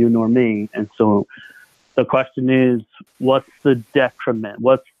 neither you nor me. And so the question is, what's the detriment?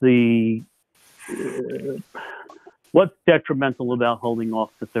 What's detrimental about holding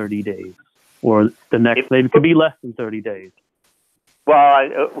off to 30 days or the next? Maybe it could be less than 30 days.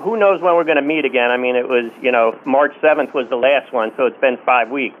 Well, who knows when we're going to meet again? I mean, it was, you know, March 7th was the last one, so it's been 5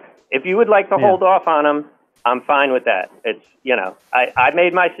 weeks. If you would like to hold off on them, I'm fine with that. It's, you know, I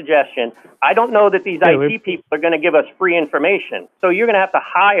made my suggestion. I don't know that these IT people are going to give us free information. So you're going to have to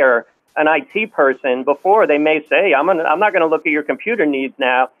hire an IT person before they may say, I'm not going to look at your computer needs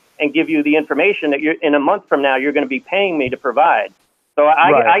now and give you the information that you're in a month from now you're going to be paying me to provide. So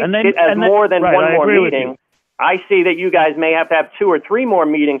I see it as more than one more meeting. I see that you guys may have to have 2 or 3 more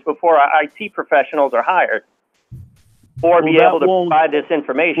meetings before our IT professionals are hired, or be able to provide this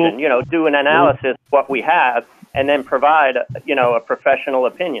information. You know, do an analysis of what we have, and then provide, you know, a professional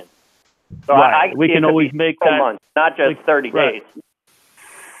opinion. So we can always make that months, not just 30 days.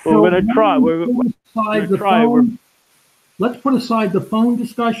 We're going to try. We're going to try. let's put aside the phone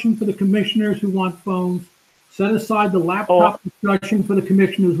discussion for the commissioners who want phones. Set aside the laptop discussion for the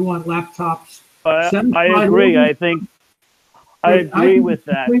commissioners who want laptops. I agree. I agree with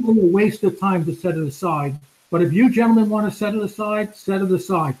that. It's completely a waste of time to set it aside. But if you gentlemen want to set it aside, set it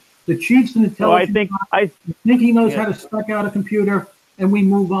aside. The chief's an intelligent guy. I think he knows how to spec out a computer, and we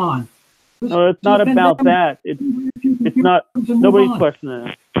move on. No, it's not about that. It's not. Nobody's questioning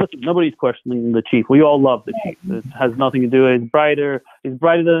it. Listen, nobody's questioning the chief. We all love the chief. It has nothing to do. He's brighter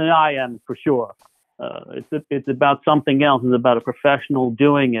than I am for sure. It's about something else. It's about a professional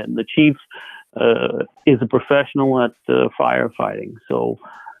doing it. And the chief is a professional at firefighting. So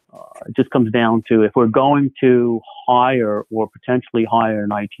it just comes down to, if we're going to hire or potentially hire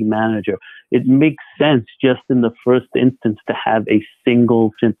an IT manager, it makes sense just in the first instance to have a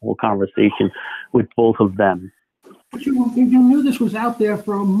single, simple conversation with both of them. But you knew this was out there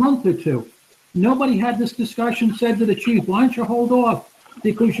for a month or two. Nobody had this discussion, said to the chief, why don't you hold off?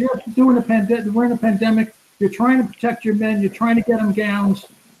 Because you're doing a pandemic, we're in a pandemic, you're trying to protect your men, you're trying to get them gowns.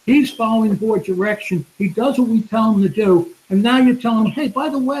 He's following board direction. He does what we tell him to do. And now you're telling him, hey, by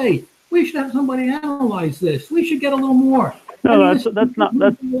the way, we should have somebody analyze this. We should get a little more. No, that's not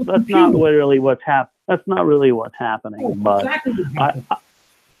really what's happening. That's not really what's happening. Oh, but exactly.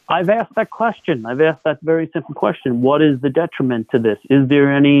 I've asked that question. I've asked that very simple question. What is the detriment to this? Is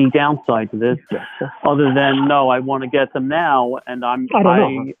there any downside to this other than, no, I want to get them now, and I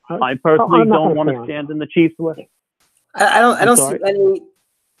personally don't want to stand in the chief's way. I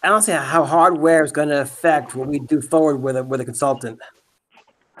don't see how hardware is going to affect what we do forward with a consultant.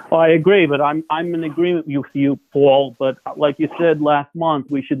 Well, I agree, but I'm in agreement with you, Paul. But like you said last month,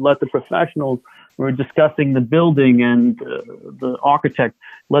 we should let the professionals. We're discussing the building and the architect.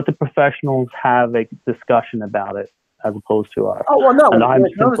 Let the professionals have a discussion about it, as opposed to us. Oh well, no. And when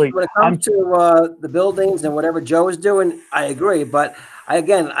it comes to the buildings and whatever Joe is doing, I agree. But I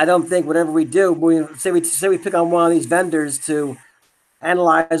don't think whatever we do, we pick on one of these vendors to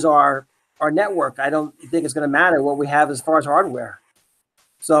analyze our network. I don't think it's going to matter what we have as far as hardware.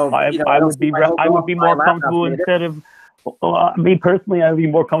 So I would be more comfortable instead of me personally. I would be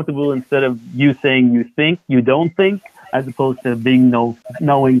more comfortable instead of you saying you think, you don't think, as opposed to being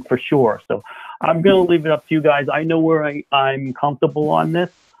knowing for sure. So I'm going to leave it up to you guys. I know where I'm comfortable on this.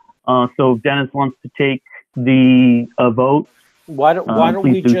 So if Dennis wants to take the vote. Why don't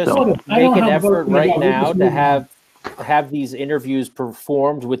we just make an effort right now to have these interviews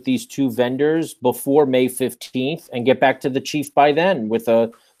performed with these two vendors before May 15th and get back to the chief by then with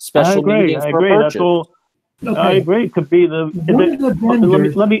a special meeting for purchase. Okay. I agree. It could be one of the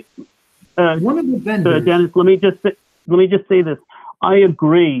vendors. Dennis, let me just say this. I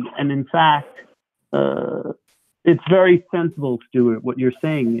agree, and in fact, it's very sensible, Stuart, what you're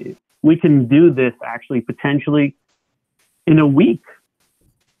saying. We can do this actually potentially in a week,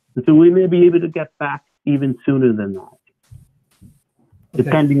 so we may be able to get back even sooner than that,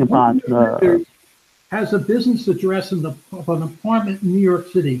 depending upon. Has a business address of an apartment in New York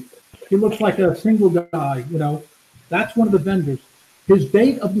City. He looks like a single guy, That's one of the vendors. His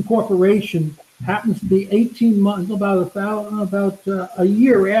date of incorporation happens to be 18 months, about a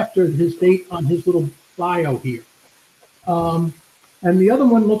year after his date on his little bio here. And the other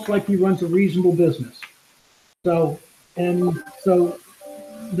one looks like he runs a reasonable business. So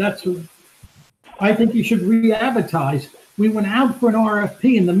that's. I think you should re-advertise. We went out for an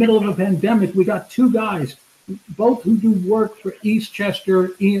RFP in the middle of a pandemic. We got two guys, both who do work for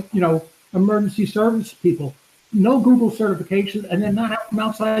Eastchester, emergency service people. No Google certification, and they're not from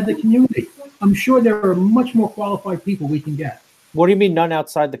outside the community. I'm sure there are much more qualified people we can get. What do you mean none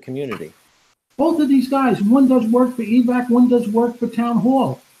outside the community? Both of these guys, one does work for EVAC, one does work for Town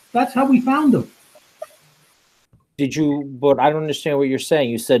Hall. That's how we found them. But I don't understand what you're saying.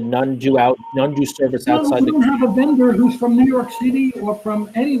 You said none do service outside. We don't have a vendor who's from New York City or from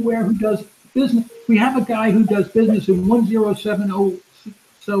anywhere who does business. We have a guy who does business in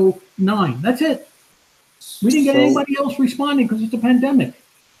 107009. That's it. We didn't get anybody else responding because it's a pandemic.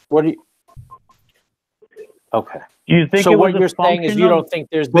 Okay. Do you think? So what you're saying is you don't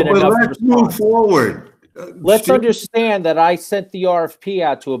think there's been enough. Let's move forward. Let's understand that I sent the RFP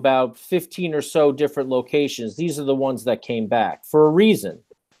out to about 15 or so different locations. These are the ones that came back for a reason.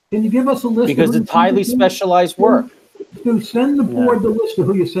 Can you give us a list? Because it's highly specialized work. To send the board the list of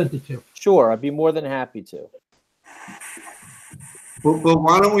who you sent it to. Sure, I'd be more than happy to. But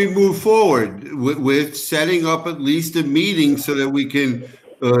why don't we move forward with setting up at least a meeting so that we can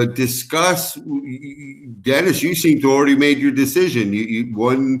discuss? Dennis, you seem to already made your decision.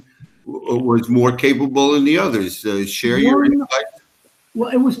 One was more capable than the others. Share your insights.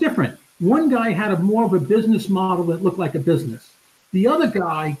 Well, it was different. One guy had more of a business model that looked like a business. The other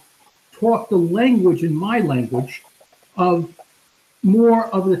guy talked the language in my language of more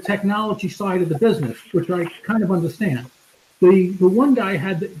of the technology side of the business, which I kind of understand. The one guy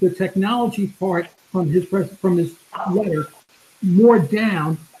had the technology part from his letter more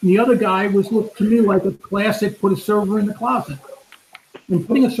down. And the other guy looked to me like a classic put a server in the closet. And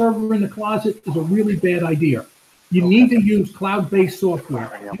putting a server in the closet is a really bad idea. You need to use cloud-based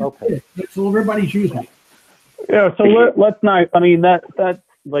software. Okay. That's all everybody's using. Yeah, so let's not, I mean, that's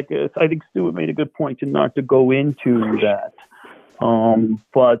like, I think Stuart made a good point to not to go into that.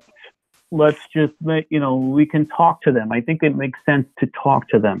 But let's just make, we can talk to them. I think it makes sense to talk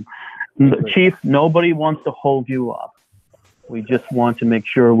to them. Chief, nobody wants to hold you up. We just want to make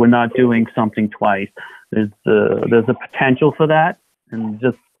sure we're not doing something twice. There's a potential for that, and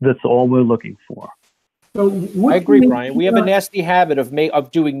that's all we're looking for. So I agree, Brian. We have a nasty habit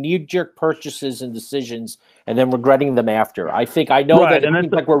of doing knee-jerk purchases and decisions and then regretting them after. I know that it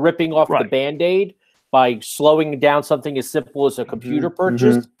seems like we're ripping off the Band-Aid by slowing down something as simple as a computer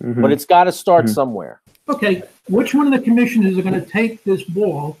purchase, but it's got to start somewhere. Okay, which one of the commissioners are going to take this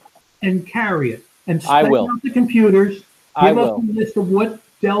ball and carry it and spec out the computers? Give us a list of what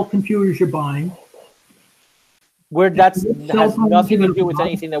Dell computers you're buying. That has nothing to do with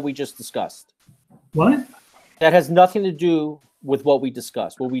anything that we just discussed. What? That has nothing to do with what we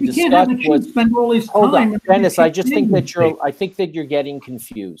discussed. What we discussed was spend all this hold time. on, Dennis. I think that you're getting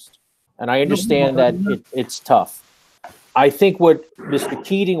confused, and I understand that it's tough. I think what Mr.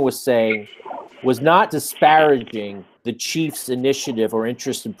 Keating was saying was not disparaging the chief's initiative or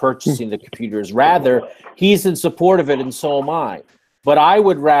interest in purchasing the computers. Rather, he's in support of it, and so am I. But I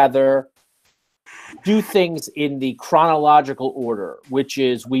would rather do things in the chronological order, which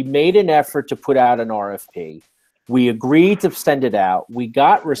is we made an effort to put out an RFP. We agreed to send it out. We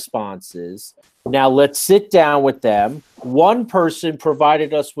got responses. Now let's sit down with them. One person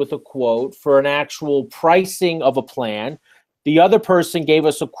provided us with a quote for an actual pricing of a plan. The other person gave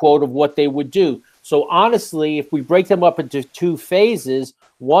us a quote of what they would do. So honestly, if we break them up into two phases,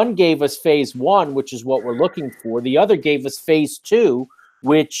 one gave us phase one, which is what we're looking for. The other gave us phase two,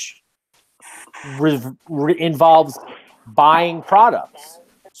 which involves buying products.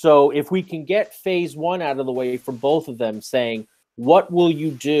 So if we can get phase one out of the way from both of them saying, what will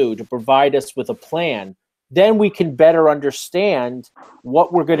you do to provide us with a plan? Then we can better understand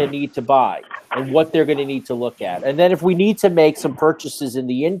what we're going to need to buy and what they're going to need to look at. And then if we need to make some purchases in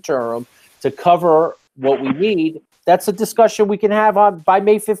the interim to cover what we need, that's a discussion we can have by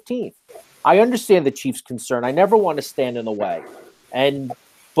May 15th. I understand the chief's concern. I never want to stand in the way.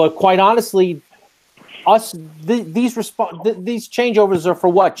 But quite honestly, these changeovers are for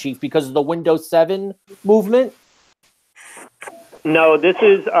what, Chief? Because of the Windows 7 movement? No, this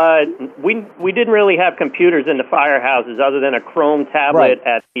is we didn't really have computers in the firehouses other than a Chrome tablet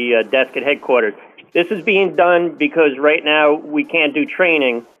at the desk at headquarters. This is being done because right now we can't do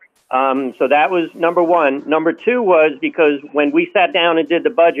training. So that was number one. Number two was because when we sat down and did the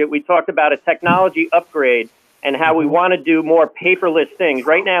budget, we talked about a technology upgrade and how we want to do more paperless things.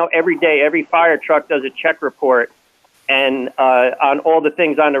 Right now, every day, every fire truck does a check report and on all the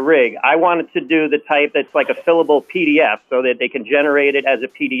things on the rig. I wanted to do the type that's like a fillable PDF so that they can generate it as a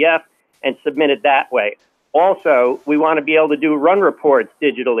PDF and submit it that way. Also, we want to be able to do run reports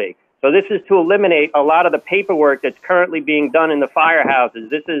digitally. So this is to eliminate a lot of the paperwork that's currently being done in the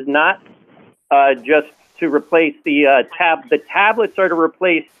firehouses. This is not just to replace the tablets are to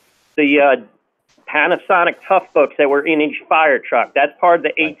replace the Panasonic Toughbooks that were in each fire truck. That's part of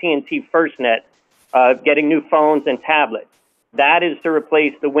the AT&T FirstNet, getting new phones and tablets. That is to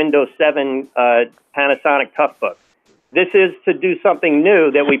replace the Windows 7 Panasonic Toughbook. This is to do something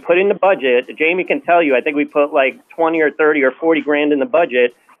new that we put in the budget. Jamie can tell you, I think we put like 20 or 30 or 40 grand in the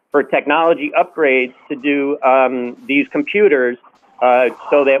budget for technology upgrades to do these computers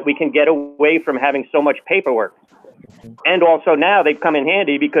so that we can get away from having so much paperwork. And also now they've come in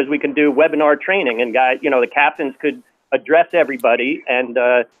handy because we can do webinar training and the captains could address everybody and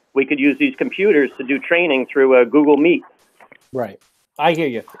we could use these computers to do training through Google Meet. Right. I hear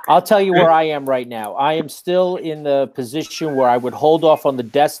you. I'll tell you where I am right now. I am still in the position where I would hold off on the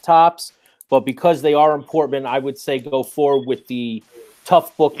desktops, but because they are important, I would say go forward with the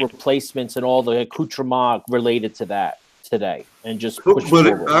Toughbook replacements and all the accoutrement related to that today and just push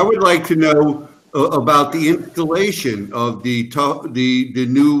forward. I would like to know about the installation of the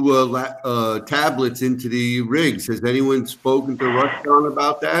new tablets into the rigs. Has anyone spoken to Ruscon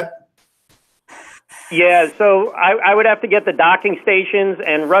about that? Yeah, so I would have to get the docking stations,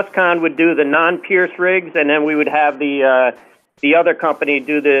 and Ruscon would do the non-Pierce rigs, and then we would have the the other company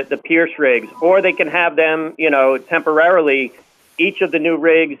do the Pierce rigs, or they can have them, temporarily, each of the new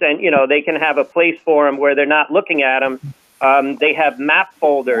rigs, and, they can have a place for them where they're not looking at them. They have map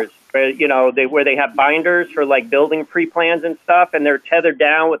folders, where they have binders for like building pre-plans and stuff, and they're tethered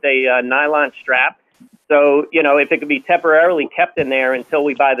down with a nylon strap. So, if it could be temporarily kept in there until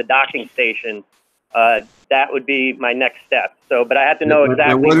we buy the docking station, that would be my next step. So, but I have to know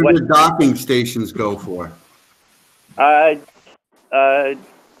exactly what do the docking stations go for? I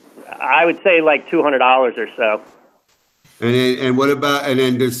would say like $200 or so. And what about, and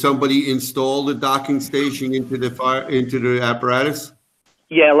then does somebody install the docking station into the apparatus?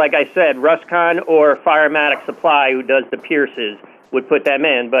 Yeah, like I said, Ruscon or Firematic Supply, who does the Pierces, would put them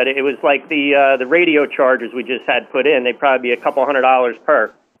in. But it was like the radio chargers we just had put in. They'd probably be a couple $100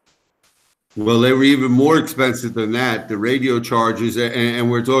 per. Well, they were even more expensive than that. The radio chargers, and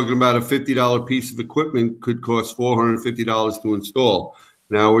we're talking about a $50 piece of equipment could cost $450 to install.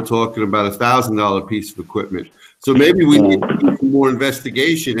 Now we're talking about $1,000 piece of equipment. So maybe we need to do some more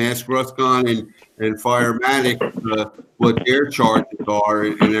investigation. Ask Ruscon and Firematic what their charges are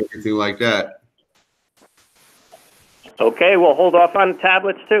and everything like that. Okay, we'll hold off on the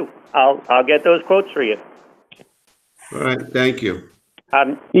tablets too. I'll get those quotes for you. All right, thank you.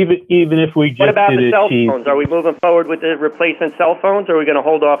 Even if we just what about did the it cell cheap, phones? Are we moving forward with the replacement cell phones, or are we going to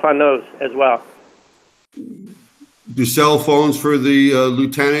hold off on those as well? Do cell phones for the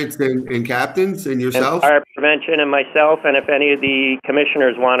lieutenants and captains and yourself? And fire prevention and myself, and if any of the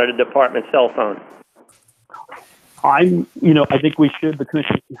commissioners wanted a department cell phone. I think we should. The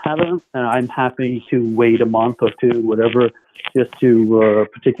commission can have them, and I'm happy to wait a month or two, whatever, just to,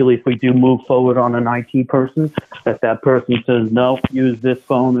 particularly if we do move forward on an IT person, that person says, no, use this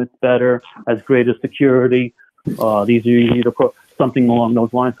phone, it's better, has greater security. These are easy to put, something along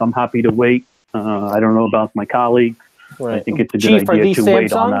those lines. I'm happy to wait. I don't know about my colleagues. Right. I think it's a good idea to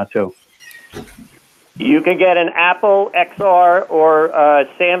wait on that too. You can get an Apple XR or a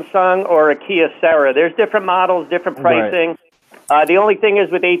Samsung or a Kia Sera. There's different models, different pricing. Right. The only thing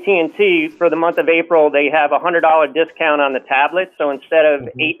is with AT&T, for the month of April, they have a $100 discount on the tablets. So instead of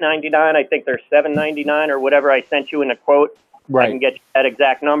 $8.99, I think they're $7.99 or whatever I sent you in a quote. Right. I can get you that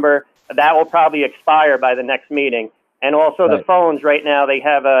exact number. That will probably expire by the next meeting. And also the phones right now, they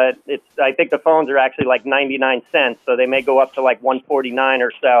have I think the phones are actually like 99 cents. So they may go up to like 149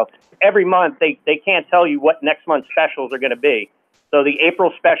 or so. Every month, they can't tell you what next month's specials are going to be. So the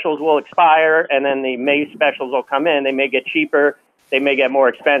April specials will expire, and then the May specials will come in. They may get cheaper. They may get more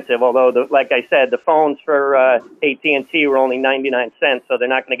expensive. Although, like I said, the phones for AT&T were only 99 cents, so they're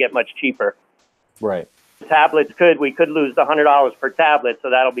not going to get much cheaper. Right. Tablets we could lose the $100 per tablet, so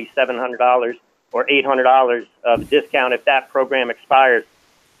that'll be $700 or $800 of discount if that program expires.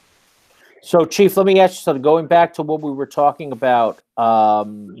 So, Chief, let me ask you something. Going back to what we were talking about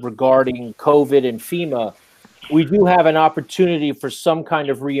regarding COVID and FEMA, we do have an opportunity for some kind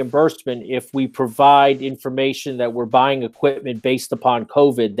of reimbursement if we provide information that we're buying equipment based upon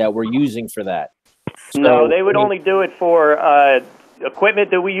COVID that we're using for that. So, no, they would only do it for equipment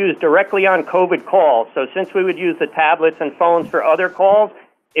that we use directly on COVID calls. So since we would use the tablets and phones for other calls,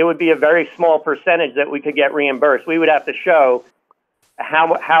 it would be a very small percentage that we could get reimbursed. We would have to show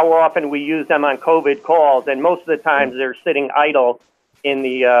how often we use them on COVID calls, and most of the times they're sitting idle in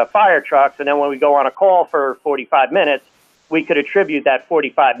the fire trucks, and then when we go on a call for 45 minutes, we could attribute that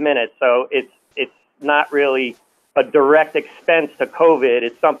 45 minutes. So it's not really a direct expense to COVID.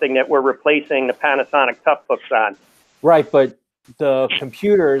 It's something that we're replacing the Panasonic Toughbooks on. Right, but the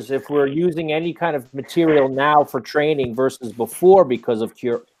computers, if we're using any kind of material now for training versus before because of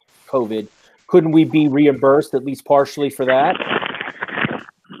COVID, couldn't we be reimbursed at least partially for that?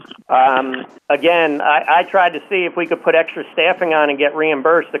 Again, I tried to see if we could put extra staffing on and get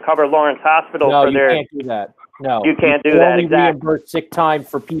reimbursed to cover Lawrence Hospital. No, you can't do that. No, you can't do that. Only reimburse sick time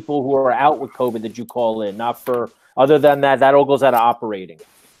for people who are out with COVID that you call in, not for other than that. That all goes out of operating.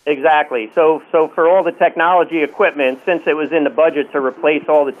 Exactly. So for all the technology equipment, since it was in the budget to replace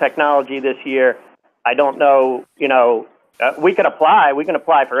all the technology this year, I don't know. We can apply. We can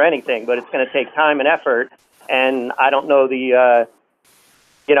apply for anything, but it's going to take time and effort. And I don't know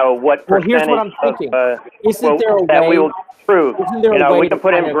what percentage. Well, here's what I'm thinking. Isn't there a that way we will approve? We can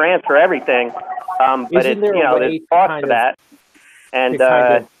put in grants for everything, but there's cost to that. And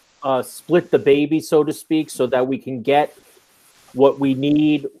split the baby, so to speak, so that we can get what we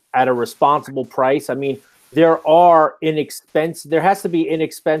need at a responsible price. I mean, there has to be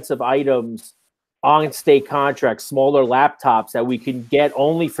inexpensive items on state contracts, smaller laptops that we can get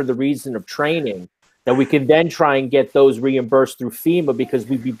only for the reason of training, that we can then try and get those reimbursed through FEMA because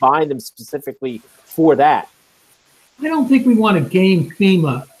we'd be buying them specifically for that. I don't think we want to game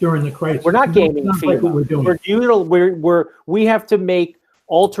FEMA during the crisis. We're not gaming That's like what FEMA. we're doing. We have to make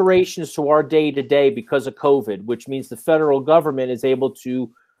alterations to our day-to-day because of COVID, which means the federal government is able to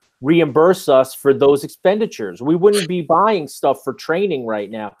reimburse us for those expenditures. We wouldn't be buying stuff for training right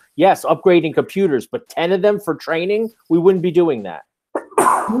now. Yes, upgrading computers, but 10 of them for training, we wouldn't be doing that.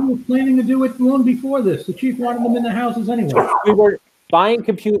 We were planning to do it long before this. The chief wanted them in the houses anyway. We were buying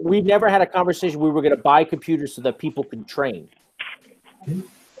computers. We never had a conversation. We were going to buy computers so that people can train.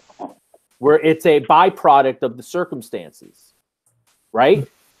 Where it's a byproduct of the circumstances, right?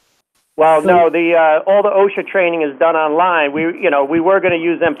 Well, no, all the OSHA training is done online. We were going to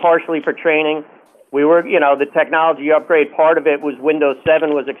use them partially for training. We were, the technology upgrade part of it was Windows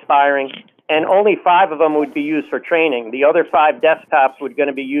 7 was expiring, and only 5 of them would be used for training. The other 5 desktops were going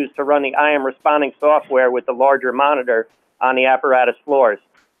to be used to run the I Am Responding software with the larger monitor on the apparatus floors.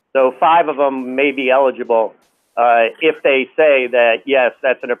 So 5 of them may be eligible if they say that, yes,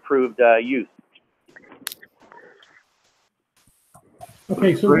 that's an approved use.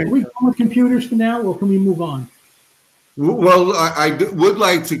 Okay, so can we come with computers for now, or can we move on? Well, I would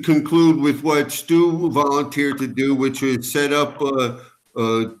like to conclude with what Stu volunteered to do, which is set up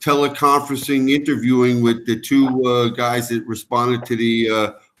teleconferencing interviewing with the 2 guys that responded to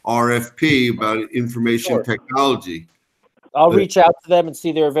the RFP about information technology. I'll reach out to them and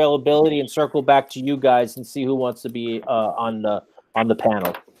see their availability and circle back to you guys and see who wants to be on the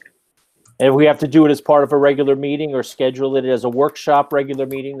panel. And if we have to do it as part of a regular meeting or schedule it as a workshop regular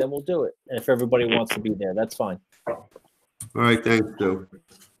meeting, then we'll do it. And if everybody wants to be there, that's fine. All right, thanks, Stu.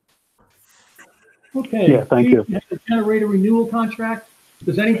 Okay. Yeah, thank you. The generator renewal contract.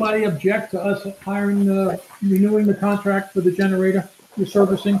 Does anybody object to us renewing the contract for the generator you're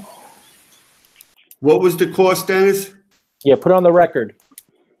servicing? What was the cost, Dennis? Yeah, put on the record.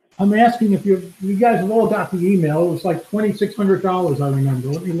 I'm asking if you guys have all got the email. It was like $2,600, I remember.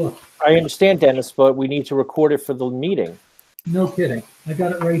 Let me look. I understand, Dennis, but we need to record it for the meeting. No kidding. I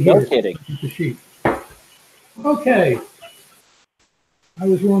got it right here. No kidding. The sheet. Okay. I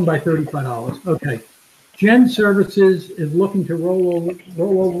was wrong by $35. Okay. Gen Services is looking to roll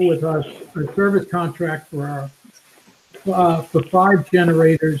over with us a service contract for for 5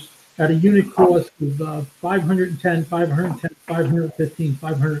 generators at a unit cost of 510, 510, 515,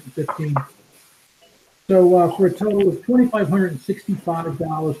 515. So for a total of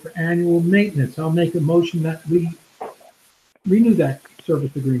 $2,565 for annual maintenance. I'll make a motion that we renew that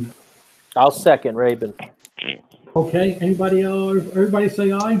service agreement. I'll second, Raven. Okay. Anybody else? Everybody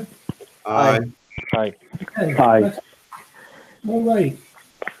say aye. Aye. Aye. Okay. Aye. All right.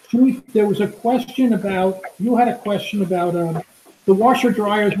 Chief, there was a question about, you had a question about the washer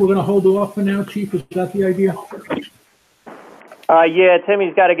dryers. We're going to hold off for now, Chief. Is that the idea? Yeah,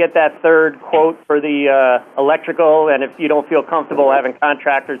 Timmy's got to get that 3rd quote for the electrical, and if you don't feel comfortable having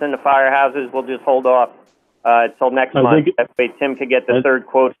contractors in the firehouses, we'll just hold off until next month. That way Tim could get the 3rd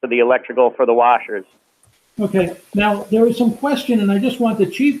quote for the electrical for the washers. Okay. Now, there was some question, and I just want, the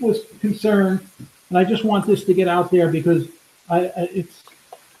Chief was concerned, and I just want this to get out there because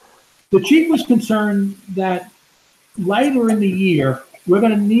the Chief was concerned that later in the year, we're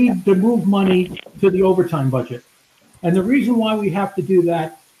going to need to move money to the overtime budget. And the reason why we have to do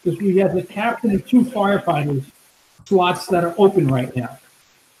that is we have the captain and 2 firefighters slots that are open right now.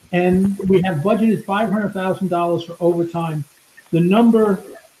 And we have budgeted $500,000 for overtime. The number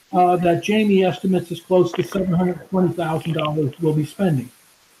that Jamie estimates is close to $720,000 we'll be spending.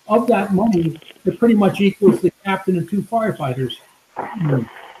 Of that money, it pretty much equals the captain and 2 firefighters.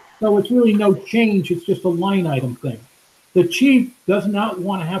 So it's really no change. It's just a line item thing. The chief does not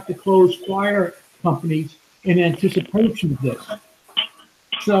want to have to close fire companies in anticipation of this.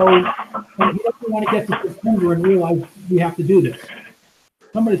 So he doesn't want to get to September and realize we have to do this.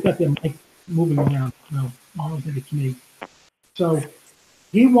 Somebody's got their mic moving around. No, I don't think it's me. So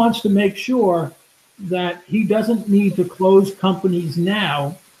he wants to make sure that he doesn't need to close companies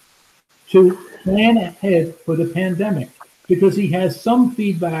now to plan ahead for the pandemic, because he has some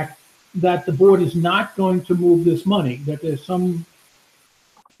feedback that the board is not going to move this money, that there's some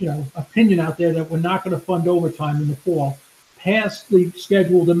opinion out there that we're not going to fund overtime in the fall past the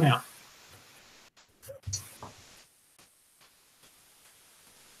scheduled amount.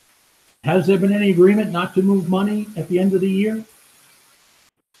 Has there been any agreement not to move money at the end of the year?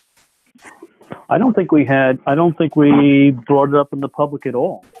 I don't think we brought it up in the public at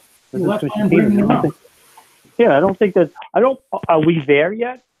all. Well, that's why I'm bringing it up. Yeah, I don't think that. Are we there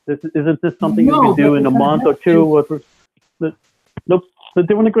yet? Isn't this something you can do in a month or two? Nope. They're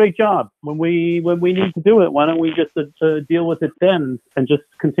doing a great job. When we need to do it, why don't we just deal with it then and just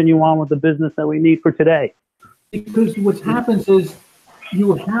continue on with the business that we need for today? because what happens is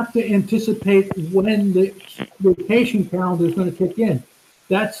you have to anticipate when the vacation calendar is going to kick in.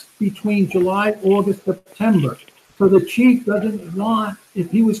 That's between July, August, September. So the chief doesn't want, if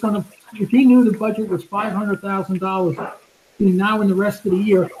he knew the budget was $500,000 between now and the rest of the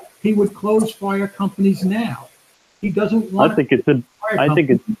year, he would close fire companies now. He doesn't want. I think it's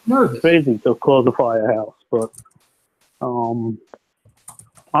nervous. crazy to close a firehouse, but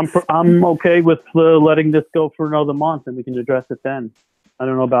I'm okay with letting this go for another month, and we can address it then. I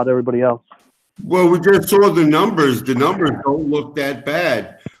don't know about everybody else. Well, we just saw the numbers. The numbers don't look that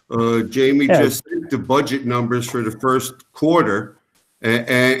bad. Jamie just said the budget numbers for the first quarter,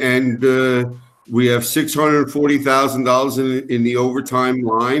 and we have $640,000 in the overtime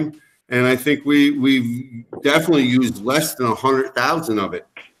line, and I think we've definitely used less than 100,000 of it.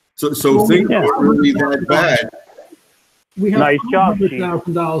 So things aren't really that bad. We have nice job,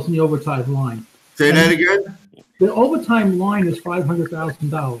 $500,000 in the overtime line. Say that again. The overtime line is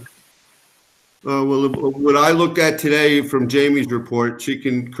 $500,000. Well, what I looked at today from Jamie's report, she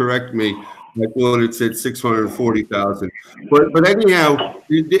can correct me. I thought it said 640,000, but anyhow,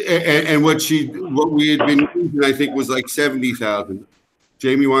 and what we had been using, I think, was like 70,000.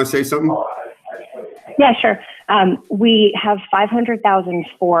 Jamie, you want to say something? Yeah, sure. We have 500,000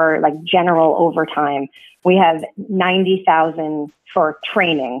 for like general overtime. We have 90,000 for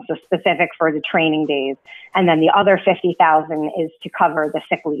training, so specific for the training days, and then the other 50,000 is to cover the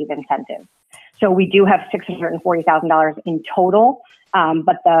sick leave incentive. So we do have $640,000 in total,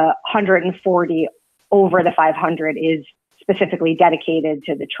 but the 140 over the 500 is specifically dedicated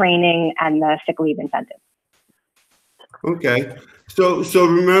to the training and the sick leave incentive. Okay, so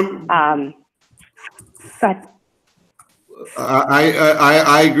remember. Go ahead.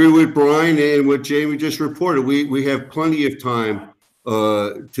 I agree with Brian and what Jamie just reported. We have plenty of time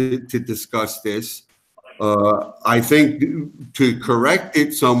to discuss this. I think to correct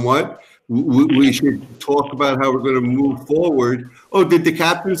it somewhat, we should talk about how we're going to move forward. Oh, did the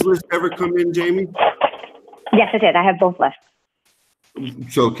captain's list ever come in, Jamie? Yes, it did. I have both lists.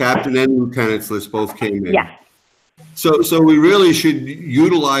 So captain and lieutenant's list both came in. Yes. So we really should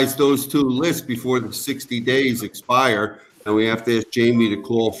utilize those two lists before the 60 days expire, and we have to ask Jamie to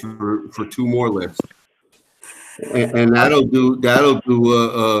call for two more lists, and that'll do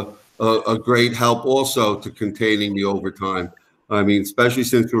a great help also to containing the overtime. I mean, especially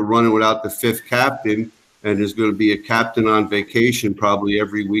since we're running without the fifth captain, and there's going to be a captain on vacation probably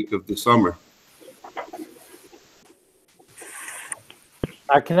every week of the summer.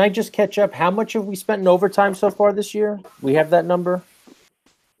 Can I just catch up? How much have we spent in overtime so far this year? We have that number?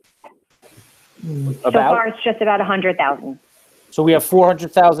 So far, it's just about 100,000. So we have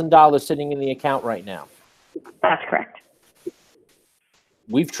 $400,000 sitting in the account right now. That's correct.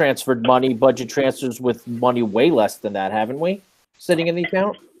 We've transferred money, budget transfers with money way less than that, haven't we? Sitting in the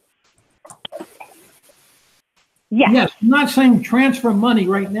account? Yes. Yes, I'm not saying transfer money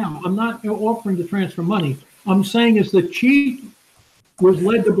right now. I'm not offering to transfer money. I'm saying is the chief was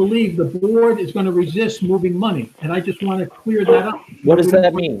led to believe the board is going to resist moving money, and I just want to clear that up. What does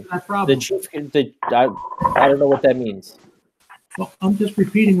that mean? That problem. The chief, I don't know what that means. Well, I'm just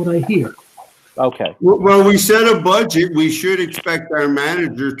repeating what I hear. Okay. Well, we set a budget. We should expect our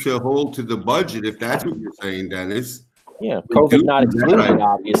manager to hold to the budget, if that's what you're saying, Dennis. Yeah, COVID not excluded,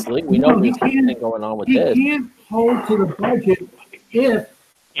 obviously. We know there's something going on with this. He can't hold to the budget if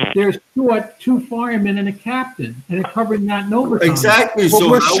there's two firemen and a captain, and they're covering that in overtime. Exactly. But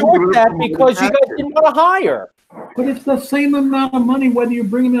so we're short that because you guys didn't want to hire. But it's the same amount of money whether you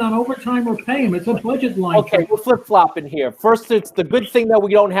bring them in on overtime or pay them. It's a budget line. Okay, we're flip-flopping here. First, it's the good thing that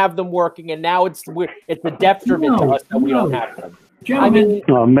we don't have them working, and now it's the detriment to us that we don't have them. Gentlemen,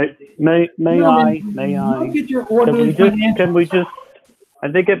 may I? look at your orderly Can we just?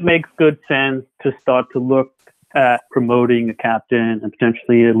 I think it makes good sense to start to look at promoting a captain and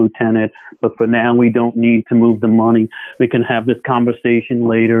potentially a lieutenant, but for now we don't need to move the money. We can have this conversation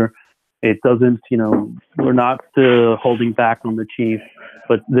later. It doesn't, we're not holding back on the chief,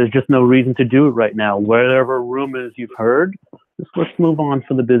 but there's just no reason to do it right now. Whatever rumors you've heard, let's move on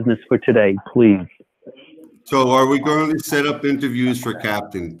for the business for today, please. So are we going to set up interviews for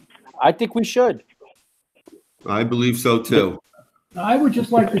captain? I think we should. I believe so too. I would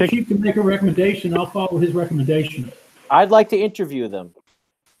just like the chief to make a recommendation. I'll follow his recommendation. I'd like to interview them.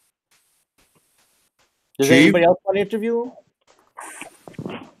 Does Chief? Anybody else want to interview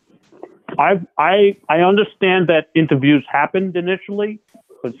them? I understand that interviews happened initially,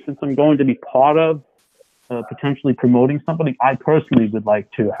 but since I'm going to be part of potentially promoting somebody, I personally would like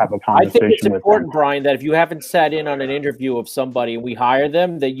to have a conversation with them. I think it's important, Brian, that if you haven't sat in on an interview of somebody and we hire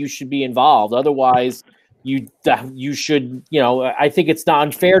them, that you should be involved. Otherwise, you should, I think it's not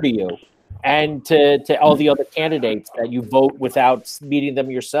unfair to you and to all the other candidates that you vote without meeting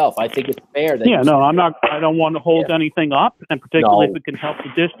them yourself. I think it's fair that I don't want to hold anything up, and particularly if it can help the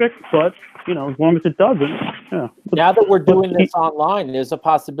district, but as long as it doesn't. Yeah. Now that we're doing this online, there's a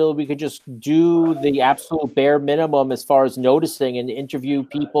possibility we could just do the absolute bare minimum as far as noticing and interview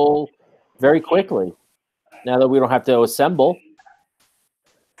people very quickly. Now that we don't have to assemble.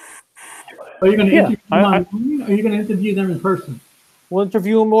 Are you going to interview them online? Are you going to interview them in person? We'll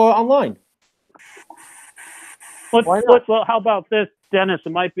interview them online. Well, how about this, Dennis?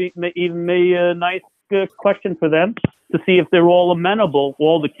 It might be even be a nice question for them to see if they're all amenable,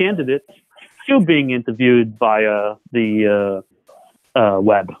 all the candidates, to being interviewed via the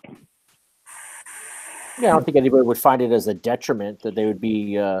web. Yeah, I don't think anybody would find it as a detriment. That they would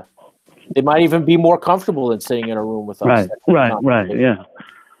be. They might even be more comfortable than sitting in a room with us. Right. Yeah.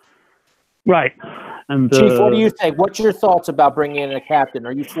 Right. And Chief, what do you think? What's your thoughts about bringing in a captain?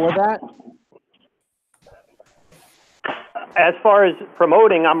 Are you for that? As far as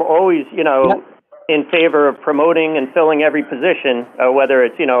promoting, I'm always, in favor of promoting and filling every position, whether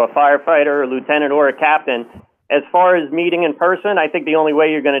it's, a firefighter, a lieutenant, or a captain. As far as meeting in person, I think the only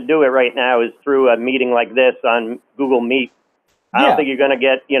way you're going to do it right now is through a meeting like this on Google Meet. I don't think you're going to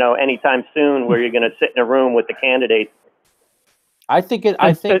get, anytime soon where you're going to sit in a room with the candidates. I think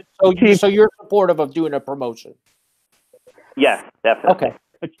so. So you're supportive of doing a promotion? Yes, definitely. Okay.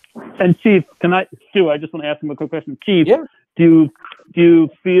 And Chief, Stu, I just want to ask him a quick question. Chief, yeah. Do you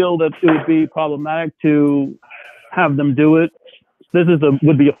feel that it would be problematic to have them do it? This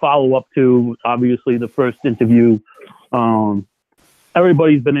would be a follow-up to, obviously, the first interview.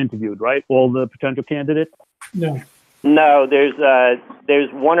 Everybody's been interviewed, right? All the potential candidates? No, there's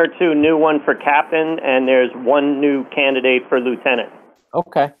one or two new one for captain, and there's one new candidate for lieutenant.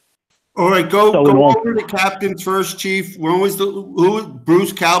 Okay. All right, go over the captains first, Chief. When was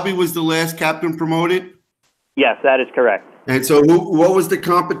Bruce Calby was the last captain promoted? Yes, that is correct. And so what was the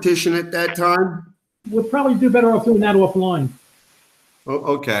competition at that time? We'll probably do better off doing that offline. Oh,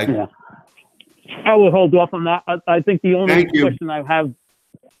 okay. Yeah. I will hold off on that. I think the only question I have,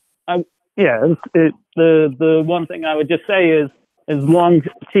 the one thing I would just say is, as long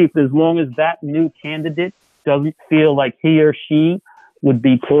as that new candidate doesn't feel like he or she would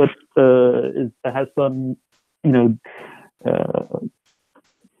be put, has some,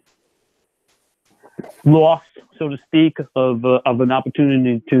 loss, so to speak, of an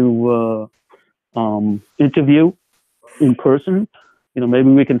opportunity to interview in person. Maybe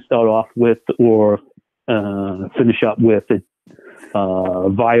we can start off with or finish up with it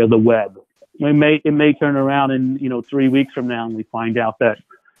via the web. It may turn around in 3 weeks from now, and we find out that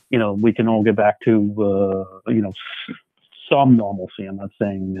we can all get back to some normalcy. I'm not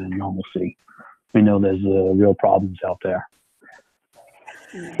saying normalcy. We know there's real problems out there,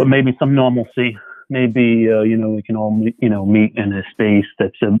 but maybe some normalcy. Maybe we can all meet in a space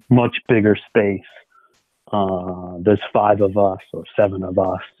that's a much bigger space. There's 5 of us or 7 of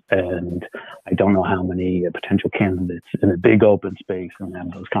us, and I don't know how many potential candidates in a big open space, and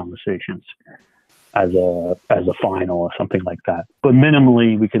have those conversations as a final or something like that. But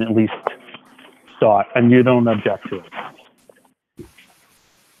minimally, we can at least start, and you don't object to it.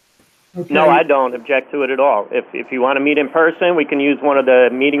 Okay. No, I don't object to it at all. If you want to meet in person, we can use one of the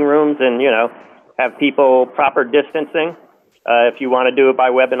meeting rooms and have people proper distancing. If you want to do it by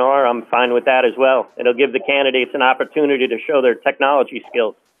webinar, I'm fine with that as well. It'll give the candidates an opportunity to show their technology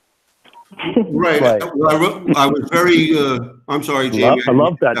skills. Right. Well, I was very. I'm sorry, Jamie. I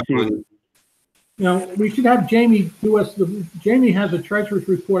love that too. We should have Jamie do us. Jamie has a treasurer's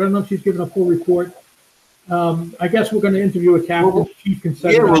report. I don't know if she's given a full report. I guess we're going to interview a captain. Chief can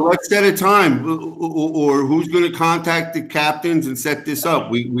set it up. Well, let's set a time, or who's going to contact the captains and set this up.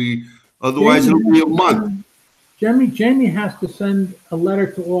 We otherwise it'll be a month. Jamie has to send a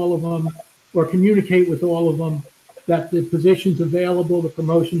letter to all of them, or communicate with all of them that the position's available, the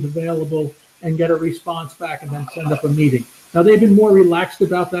promotion's available, and get a response back, and then send up a meeting. Now, they've been more relaxed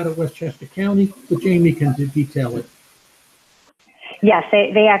about that at Westchester County, but Jamie can detail it. Yes,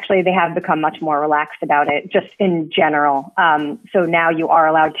 they have become much more relaxed about it, just in general. So now you are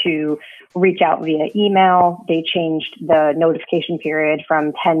allowed to reach out via email. They changed the notification period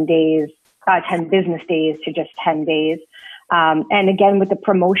from 10 business days to just 10 days. And again, with the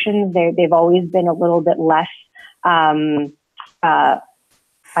promotions, they've always been a little bit less,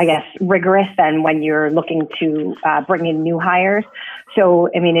 rigorous than when you're looking to bring in new hires. So,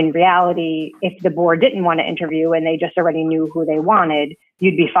 in reality, if the board didn't want to interview and they just already knew who they wanted,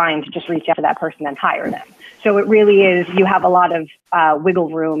 you'd be fine to just reach out to that person and hire them. So it really is, you have a lot of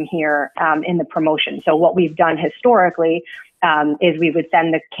wiggle room here in the promotion. So what we've done historically is we would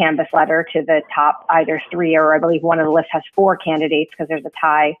send the canvas letter to the top either 3, or I believe one of the lists has 4 candidates because there's a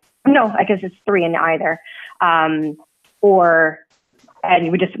tie. No, I guess it's 3 in either. And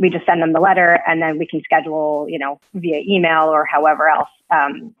we just send them the letter, and then we can schedule, via email or however else.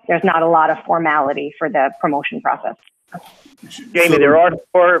 There's not a lot of formality for the promotion process. Jamie, there are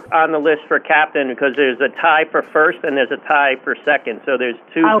 4 on the list for captain because there's a tie for first and there's a tie for second. So there's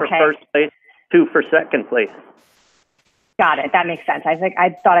 2 for first place, 2 for second place. Got it. That makes sense.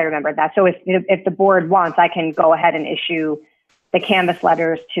 I thought I remembered that. So if the board wants, I can go ahead and issue the canvas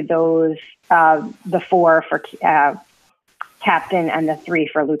letters to those, the 4 for captain and the 3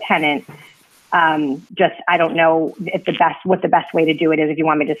 for lieutenant. I don't know what the best way to do it is. If you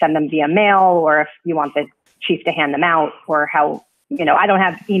want me to send them via mail, or if you want the chief to hand them out, or how, I don't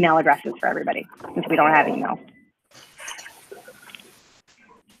have email addresses for everybody since we don't have email.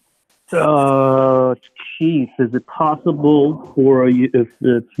 Chief, is it possible for you,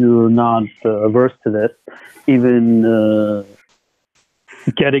 if you're not averse to this, even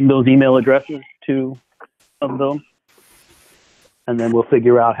getting those email addresses to of them? And then we'll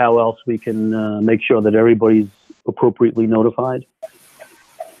figure out how else we can make sure that everybody's appropriately notified.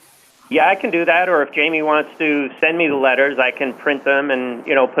 Yeah, I can do that. Or if Jamie wants to send me the letters, I can print them and,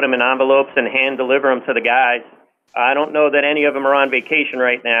 put them in envelopes and hand deliver them to the guys. I don't know that any of them are on vacation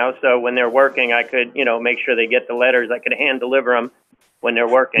right now. So when they're working, I could, make sure they get the letters. I could hand deliver them when they're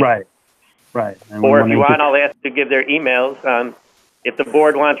working. Right. And or if you want, I'll ask to give their emails. If the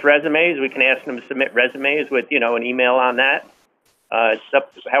board wants resumes, we can ask them to submit resumes with, an email on that.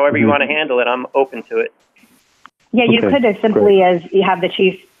 However you want to handle it, I'm open to it. Yeah, you could as simply as you have the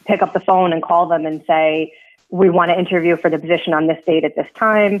chief pick up the phone and call them and say, we want to interview for the position on this date at this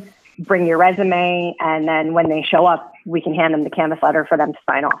time, bring your resume, and then when they show up, we can hand them the canvas letter for them to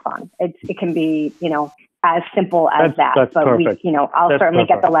sign off on. It can be, as simple as that. That's but perfect. I'll certainly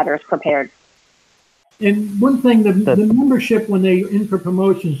get the letters prepared. And one thing, the membership, when they're in for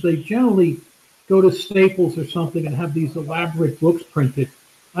promotions, they generally go to Staples or something and have these elaborate books printed.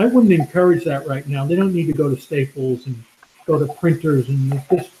 I wouldn't encourage that right now. They don't need to go to Staples and go to printers, and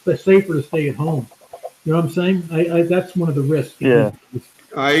it's safer to stay at home. You know what I'm saying? That's one of the risks. Yeah.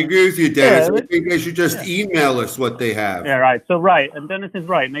 I agree with you, Dennis. I think they should just email us what they have. Yeah, right. So, and Dennis is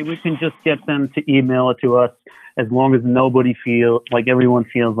right. Maybe we can just get them to email it to us, as long as everyone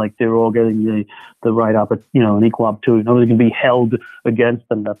feels like they're all getting the right an equal opportunity. Nobody can be held against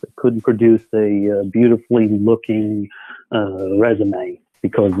them that they couldn't produce a beautifully looking resume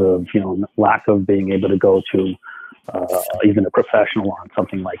because of lack of being able to go to even a professional on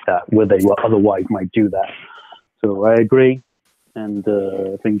something like that, where they otherwise might do that. So I agree. And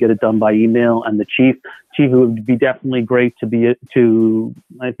if we can get it done by email, and the chief, it would be definitely great to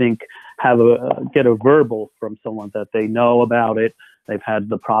I think get a verbal from someone that they know about it. They've had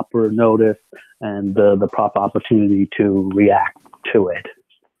the proper notice and the proper opportunity to react to it.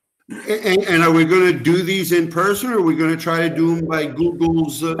 And are we going to do these in person, or are we going to try to do them by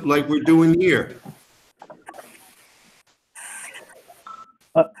Google's like we're doing here?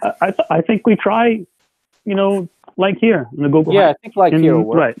 I think we try, like here in the Google. Yeah, I think like here will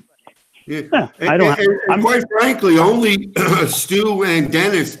work. Right. Yeah. And quite frankly, only Stu and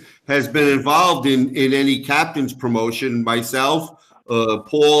Dennis has been involved in any captain's promotion. Myself,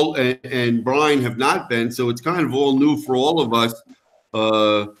 Paul, and Brian have not been. So it's kind of all new for all of us.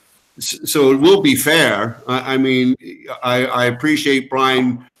 So it will be fair. I appreciate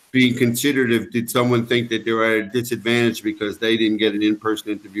Brian being considerate. Did someone think that they were at a disadvantage because they didn't get an in-person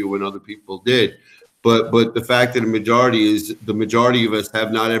interview when other people did? But the fact that the majority of us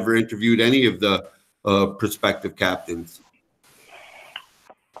have not ever interviewed any of the prospective captains.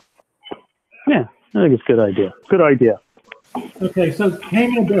 Yeah, I think it's a good idea. Good idea. Okay, so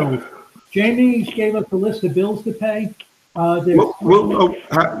payment of bills. Jamie gave us a list of bills to pay. Are we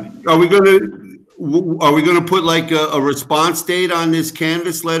going to put like a response date on this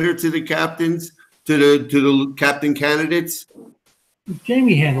canvas letter to the captains, to the captain candidates?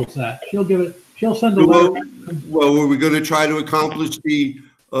 Jamie handles that. She'll send the letter. Well, were we going to try to accomplish the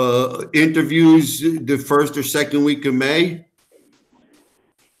interviews the first or second week of May?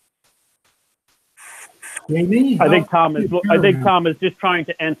 Jamie, I think Tom is just trying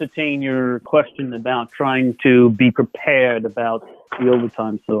to entertain your question about trying to be prepared about the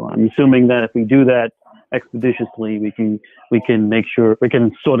overtime. So I'm assuming that if we do that expeditiously, we can make sure we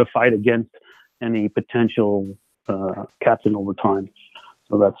can sort of fight against any potential captain overtime.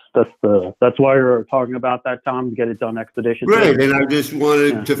 So that's why we're talking about that, Tom, to get it done expeditiously. Right, and I just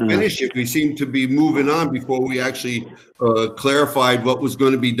wanted to finish it. We seem to be moving on before we actually clarified what was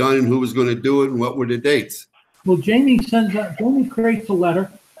going to be done and who was going to do it and what were the dates. Well, Jamie creates a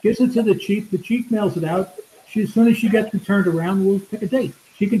letter, gives it to the chief mails it out. As soon as she gets it turned around, we'll pick a date.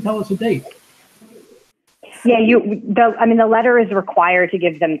 She can tell us a date. Yeah, the letter is required to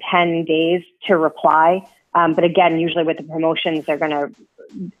give them 10 days to reply. But again, usually with the promotions, they're going to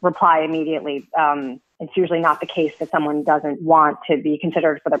reply immediately. It's usually not the case that someone doesn't want to be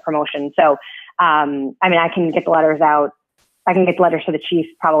considered for the promotion. So, I can get the letters out. I can get the letters to the chief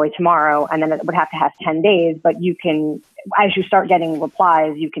probably tomorrow, and then it would have to have 10 days. But you can, as you start getting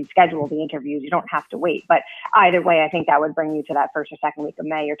replies, you can schedule the interviews. You don't have to wait. But either way, I think that would bring you to that first or second week of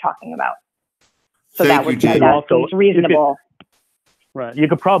May you're talking about. So Thank you, Jay. that seems reasonable. Right. You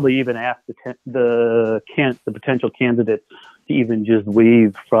could probably even ask the potential candidates to even just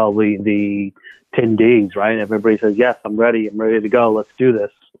waive probably the 10 days, right? Everybody says, yes, I'm ready to go. Let's do this.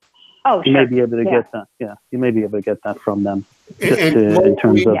 Oh, you sure. may be able to get that. Yeah. You may be able to get that from them.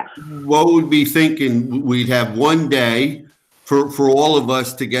 What would be thinking we'd have one day for all of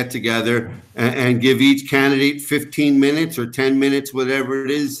us to get together and give each candidate 15 minutes or 10 minutes, whatever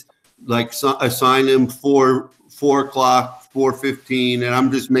it is, like assign them 4 o'clock, 4:15, and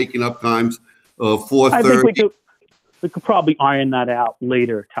I'm just making up times. 4:30. I think we could probably iron that out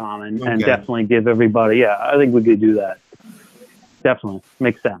later, Tom, and definitely give everybody. Yeah, I think we could do that. Definitely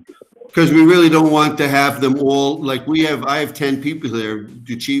makes sense. Because we really don't want to have them all I have 10 people there.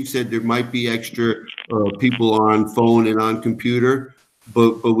 The chief said there might be extra people on phone and on computer,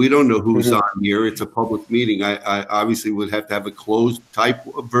 but we don't know who's on here. It's a public meeting. I obviously would have to have a closed type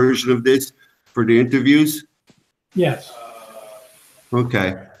version of this for the interviews. Yes.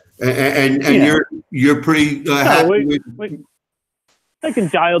 Okay. And you're pretty happy with. They can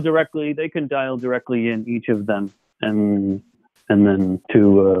dial directly. They can dial directly in each of them, and then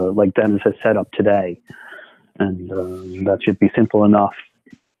to like Dennis has set up today, and that should be simple enough.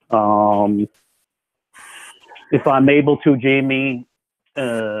 If I'm able to, Jamie,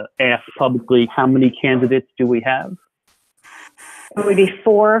 ask publicly, how many candidates do we have? It would be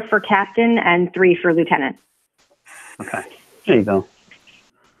 4 for captain and 3 for lieutenant. Okay, there you go.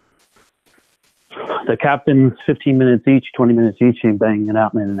 The captain's 15 minutes each, 20 minutes each, and banging it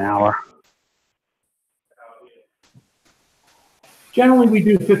out in an hour. Generally, we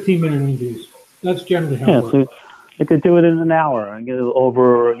do 15-minute interviews. That's generally how it works. So you could do it in an hour and get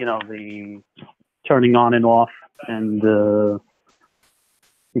over, the turning on and off, and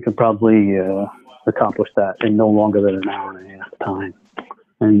you could probably accomplish that in no longer than an hour and a half time,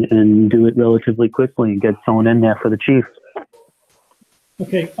 and do it relatively quickly and get someone in there for the chief.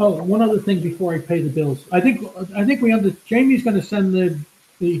 Okay. Oh, one other thing before I pay the bills. I think Jamie's going to send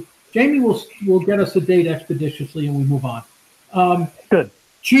Jamie will get us a date expeditiously, and we move on. Good.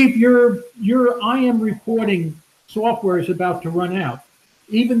 Chief, your IM reporting software is about to run out.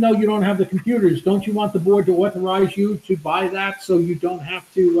 Even though you don't have the computers, don't you want the board to authorize you to buy that so you don't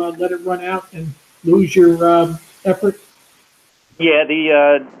have to let it run out and lose your effort? Yeah,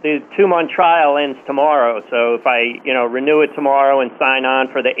 the 2-month trial ends tomorrow. So if I renew it tomorrow and sign on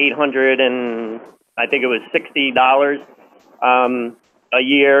for the $60 a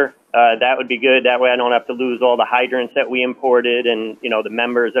year, that would be good. That way I don't have to lose all the hydrants that we imported and the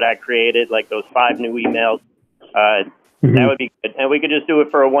members that I created, like those 5 new emails. That would be good. And we could just do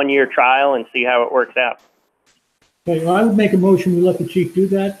it for a 1-year trial and see how it works out. Okay, well, I would make a motion. We let the chief do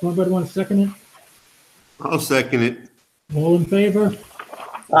that. Anybody want to second it? I'll second it. All in favor?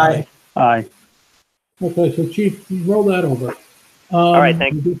 Aye. Aye. Okay, so chief, roll that over. All right,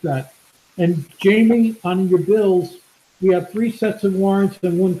 thank you. That. And Jamie, on your bills, we have 3 sets of warrants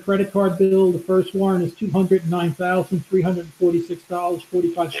and 1 credit card bill. The first warrant is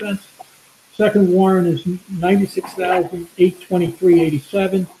 $209,346.45. Second warrant is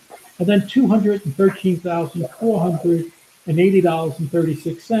 $96,823.87, and then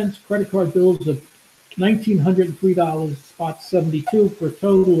 $213,480.36. Credit card bills of $1,903.72 for a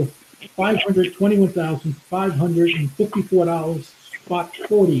total of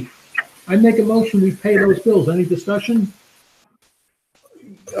 $521,554.40. I make a motion we pay those bills. Any discussion?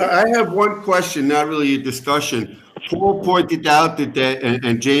 I have one question, not really a discussion. Paul pointed out that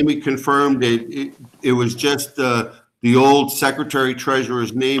and Jamie confirmed that it was just the old secretary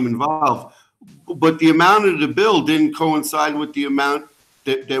treasurer's name involved, but the amount of the bill didn't coincide with the amount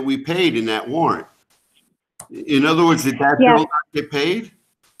that we paid in that warrant. In other words, did that bill not get paid?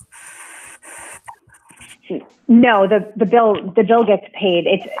 No, the bill gets paid.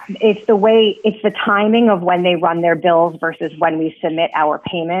 It's the timing of when they run their bills versus when we submit our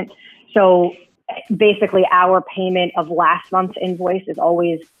payment. So basically our payment of last month's invoice is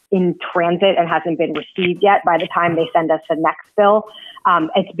always in transit and hasn't been received yet by the time they send us the next bill.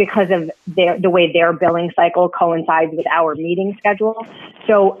 It's because of the way their billing cycle coincides with our meeting schedule.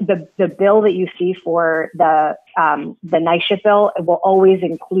 So the bill that you see for the night shift bill, it will always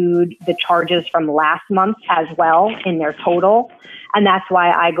include the charges from last month as well in their total. And that's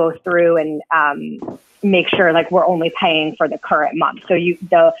why I go through and make sure like we're only paying for the current month. So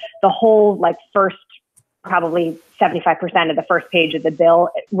the whole like first probably 75% of the first page of the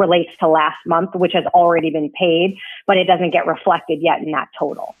bill relates to last month, which has already been paid, but it doesn't get reflected yet in that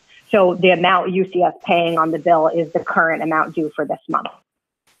total. So the amount you see us paying on the bill is the current amount due for this month.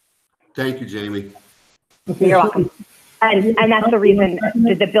 Thank you, Jamie. Okay, You're so- welcome. And that's the reason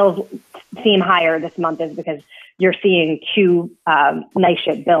that the bills seem higher this month is because you're seeing two night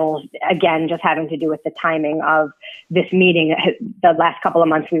shift bills, again, just having to do with the timing of this meeting. The last couple of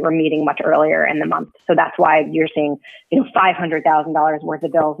months, we were meeting much earlier in the month. So that's why you're seeing, $500,000 worth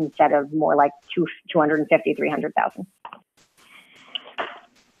of bills instead of more like 250, 300,000.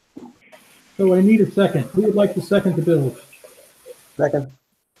 So I need a second. Who would like to second the bills? Second.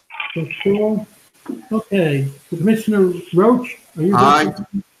 Okay, so Commissioner Roach, are you? Aye.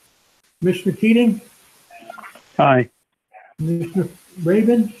 Commissioner Keating, Aye. Commissioner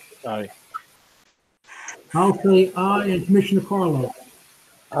Raven, Aye. I'll say aye, and Commissioner Carlo.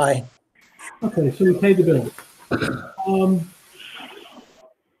 Aye. Okay, so we paid the bill.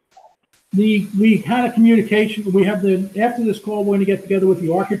 We had a communication, after this call, we're going to get together with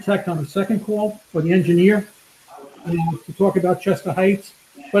the architect on the second call, or the engineer, to talk about Chester Heights.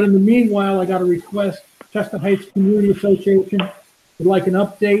 But in the meanwhile, I got a request, Chester Heights Community Association would like an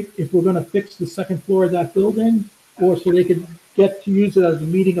update if we're going to fix the second floor of that building, or so they could get to use it as a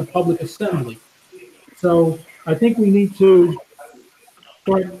meeting of public assembly. So I think we need to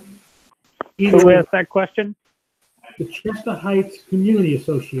start Who asked that question? the Chester Heights Community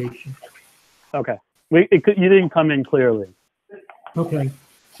Association. Okay. You didn't come in clearly. Okay,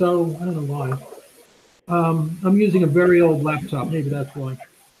 so I don't know why. I'm using a very old laptop. Maybe that's why.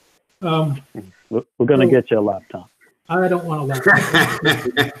 We're going to get you a laptop. I don't want a laptop.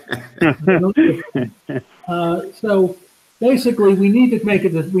 So basically, we need to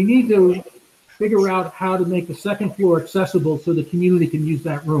we need to figure out how to make the second floor accessible so the community can use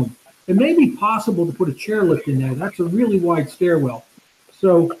that room. It may be possible to put a chairlift in there. That's a really wide stairwell.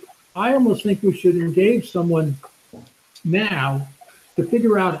 So I almost think we should engage someone now to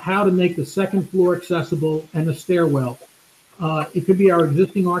figure out how to make the second floor accessible and the stairwell. It could be our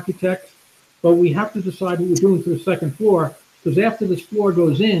existing architect, but we have to decide what we're doing for the second floor, because after this floor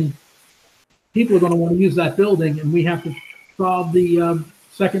goes in, people are going to want to use that building, and we have to solve the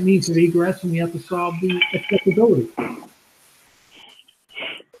second means of egress, and we have to solve the accessibility.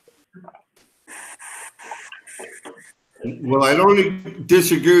 Well, I don't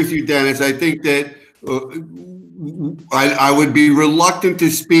disagree with you, Dennis. I think that I would be reluctant to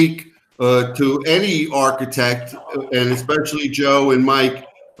speak to any architect, and especially Joe and Mike,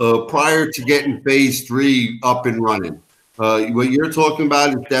 prior to getting phase 3 up and running. What you're talking about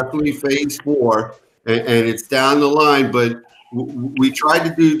is definitely phase 4, and it's down the line, but we tried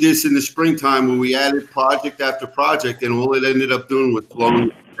to do this in the springtime when we added project after project, and all it ended up doing was slowing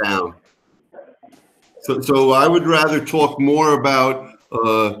it down. So I would rather talk more about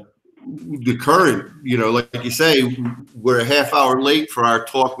the current, like you say, we're a half hour late for our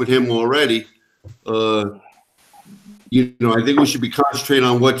talk with him already. I think we should be concentrating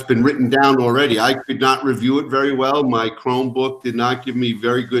on what's been written down already. I could not review it very well. My Chromebook did not give me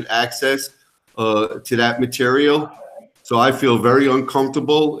very good access to that material. So I feel very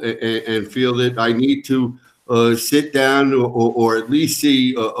uncomfortable and feel that I need to sit down or at least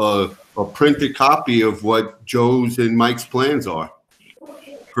see a printed copy of what Joe's and Mike's plans are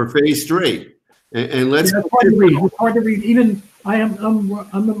for phase 3. And let's. Yeah, it's hard to read. It's hard to read. Even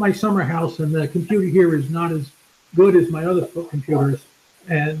I'm at my summer house, and the computer here is not as good as my other computers,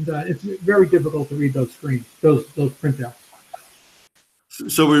 and it's very difficult to read those screens, those printouts.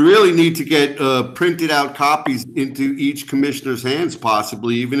 So we really need to get printed out copies into each commissioner's hands,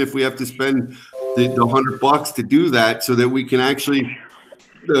 possibly, even if we have to spend the $100 to do that, so that we can actually.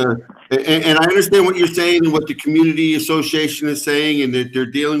 And I understand what you're saying and what the community association is saying, and that they're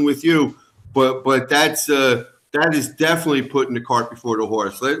dealing with you, but that is definitely putting the cart before the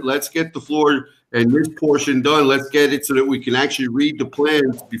horse. Let's get the floor and this portion done. Let's get it so that we can actually read the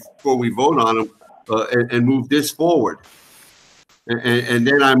plans before we vote on them and move this forward. and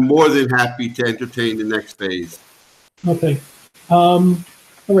then I'm more than happy to entertain the next phase. Okay. All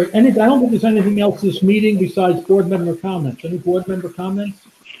right. I don't think there's anything else this meeting besides board member comments. Any board member comments?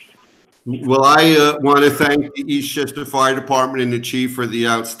 Well, I want to thank the Eastchester Fire Department and the chief for the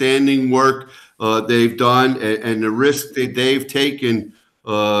outstanding work they've done and the risk that they've taken.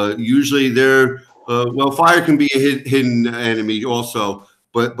 Usually they're, well, fire can be a hidden enemy also,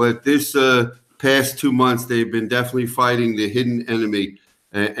 but this past 2 months, they've been definitely fighting the hidden enemy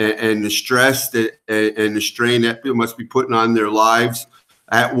and the stress that and the strain that people must be putting on their lives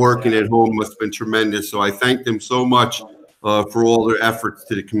at work and at home must have been tremendous. So I thank them so much for all their efforts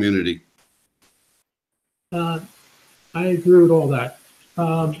to the community. I agree with all that.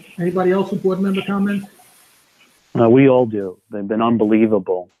 Anybody else with board member comments? We all do. They've been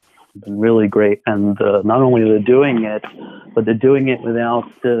unbelievable. They've been really great. And not only are they doing it, but they're doing it without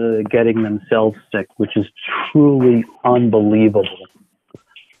getting themselves sick, which is truly unbelievable.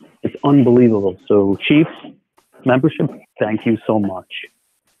 It's unbelievable. So, Chief, membership, thank you so much.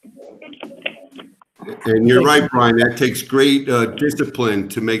 And you're right, Brian. That takes great discipline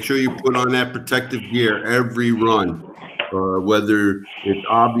to make sure you put on that protective gear every run, whether it's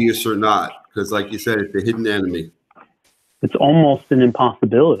obvious or not. Because, like you said, it's a hidden enemy. It's almost an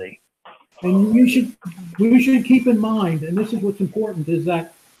impossibility. And we should keep in mind, and this is what's important, is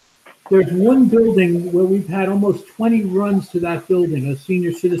that there's one building where we've had almost 20 runs to that building, a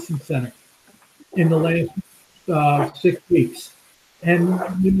senior citizen center, in the last 6 weeks. And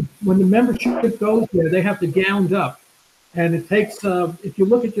when the membership goes there, they have to gown up. And it takes, if you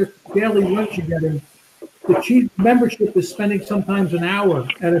look at your daily runs you're getting, the chief membership is spending sometimes an hour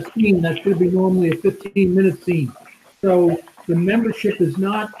at a scene that should be normally a 15-minute scene. So the membership is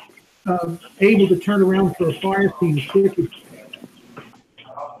not able to turn around for a fire scene as quickly.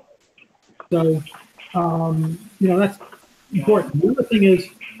 So, that's important. The other thing is,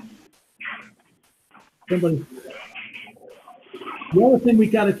 the other thing we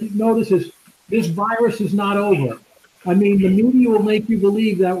got to notice is this virus is not over. I mean, the media will make you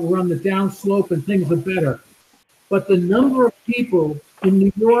believe that we're on the downslope and things are better. But the number of people in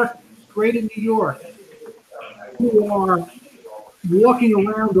New York, greater New York, who are walking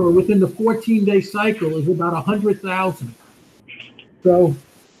around or within the 14-day cycle is about 100,000. So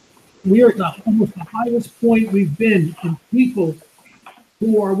we are at almost the highest point we've been in people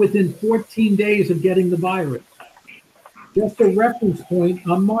who are within 14 days of getting the virus. Just a reference point,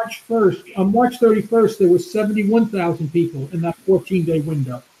 on March 31st, there was 71,000 people in that 14-day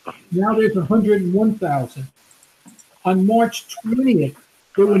window. Now there's 101,000. On March 20th,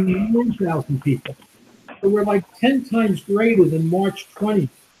 there were 9,000 people. So we're like 10 times greater than March 20th.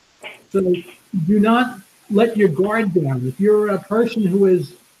 So do not let your guard down. If you're a person who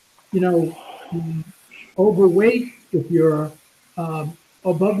is, overweight, if you're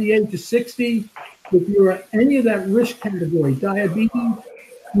above the age of 60, if you're any of that risk category, diabetes,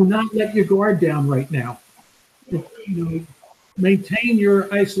 do not let your guard down right now. Maintain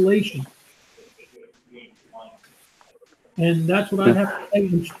your isolation. And that's what I have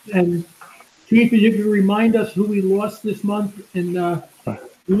to say. And Chief, if you can remind us who we lost this month, and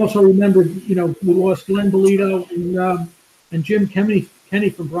we also remember, we lost Glenn Bolito and Jim Kenny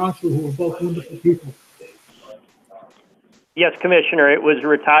from Bronxville, who were both wonderful people. Yes, Commissioner. It was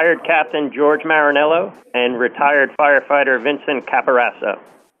retired Captain George Marinello and retired firefighter Vincent Caparasso,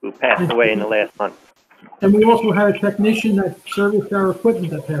 who passed away in the last month. And we also had a technician that serviced our equipment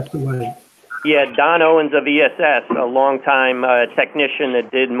that passed away. Yeah, Don Owens of ESS, a longtime technician that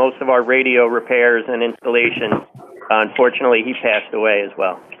did most of our radio repairs and installations. Unfortunately, he passed away as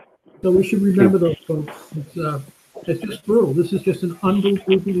well. So we should remember those folks. It's just brutal. This is just an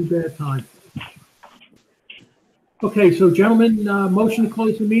unbelievably bad time. Okay, so gentlemen, motion to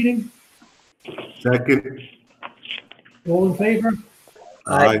close the meeting. Second. All in favor?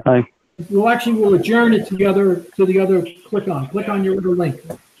 Aye. Aye. We'll adjourn it to the other click on your other link.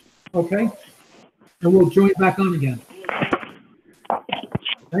 Okay? And we'll join back on again.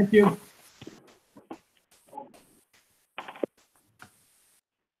 Thank you.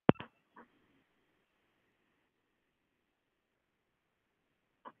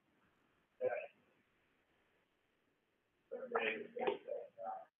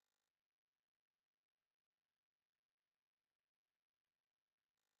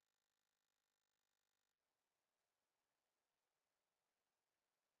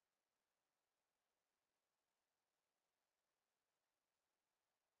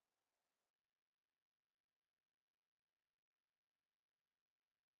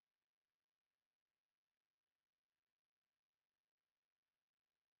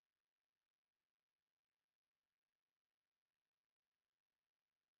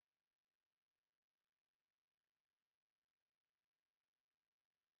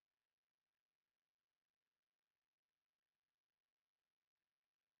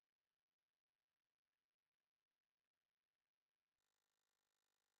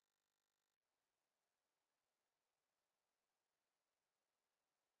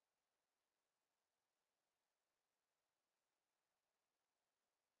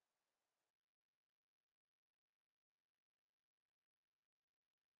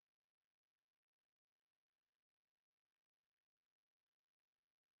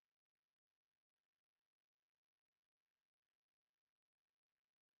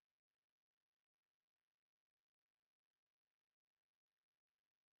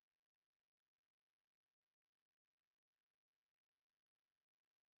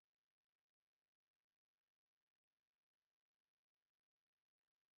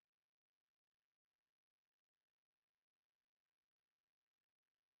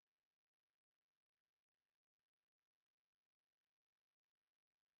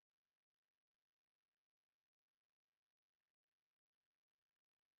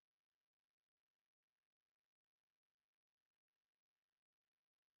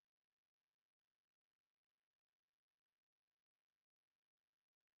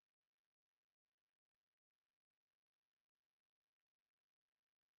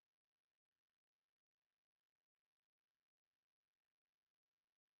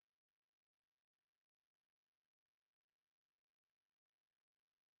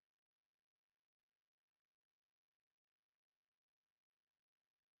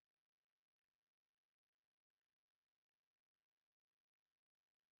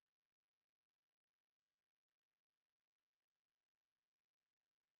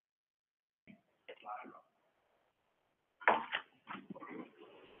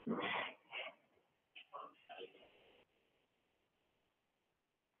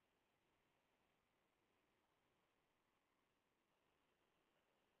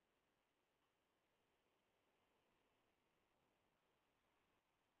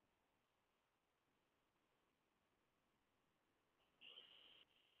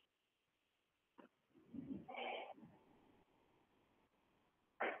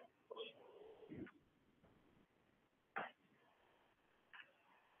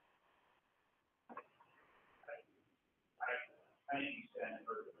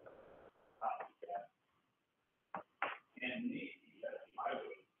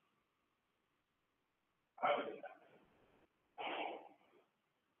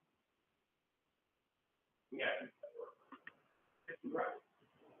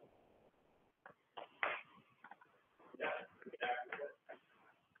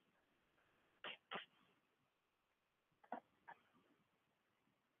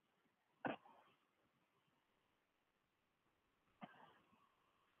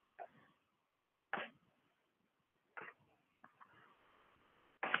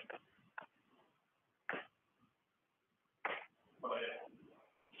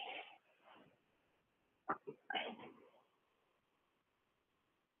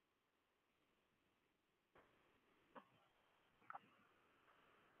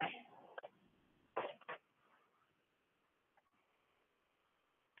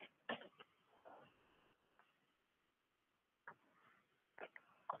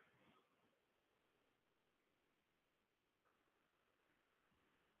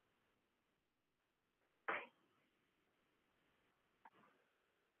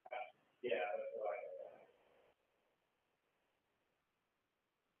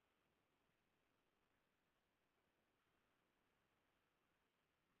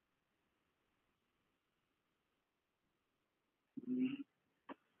 Mhm.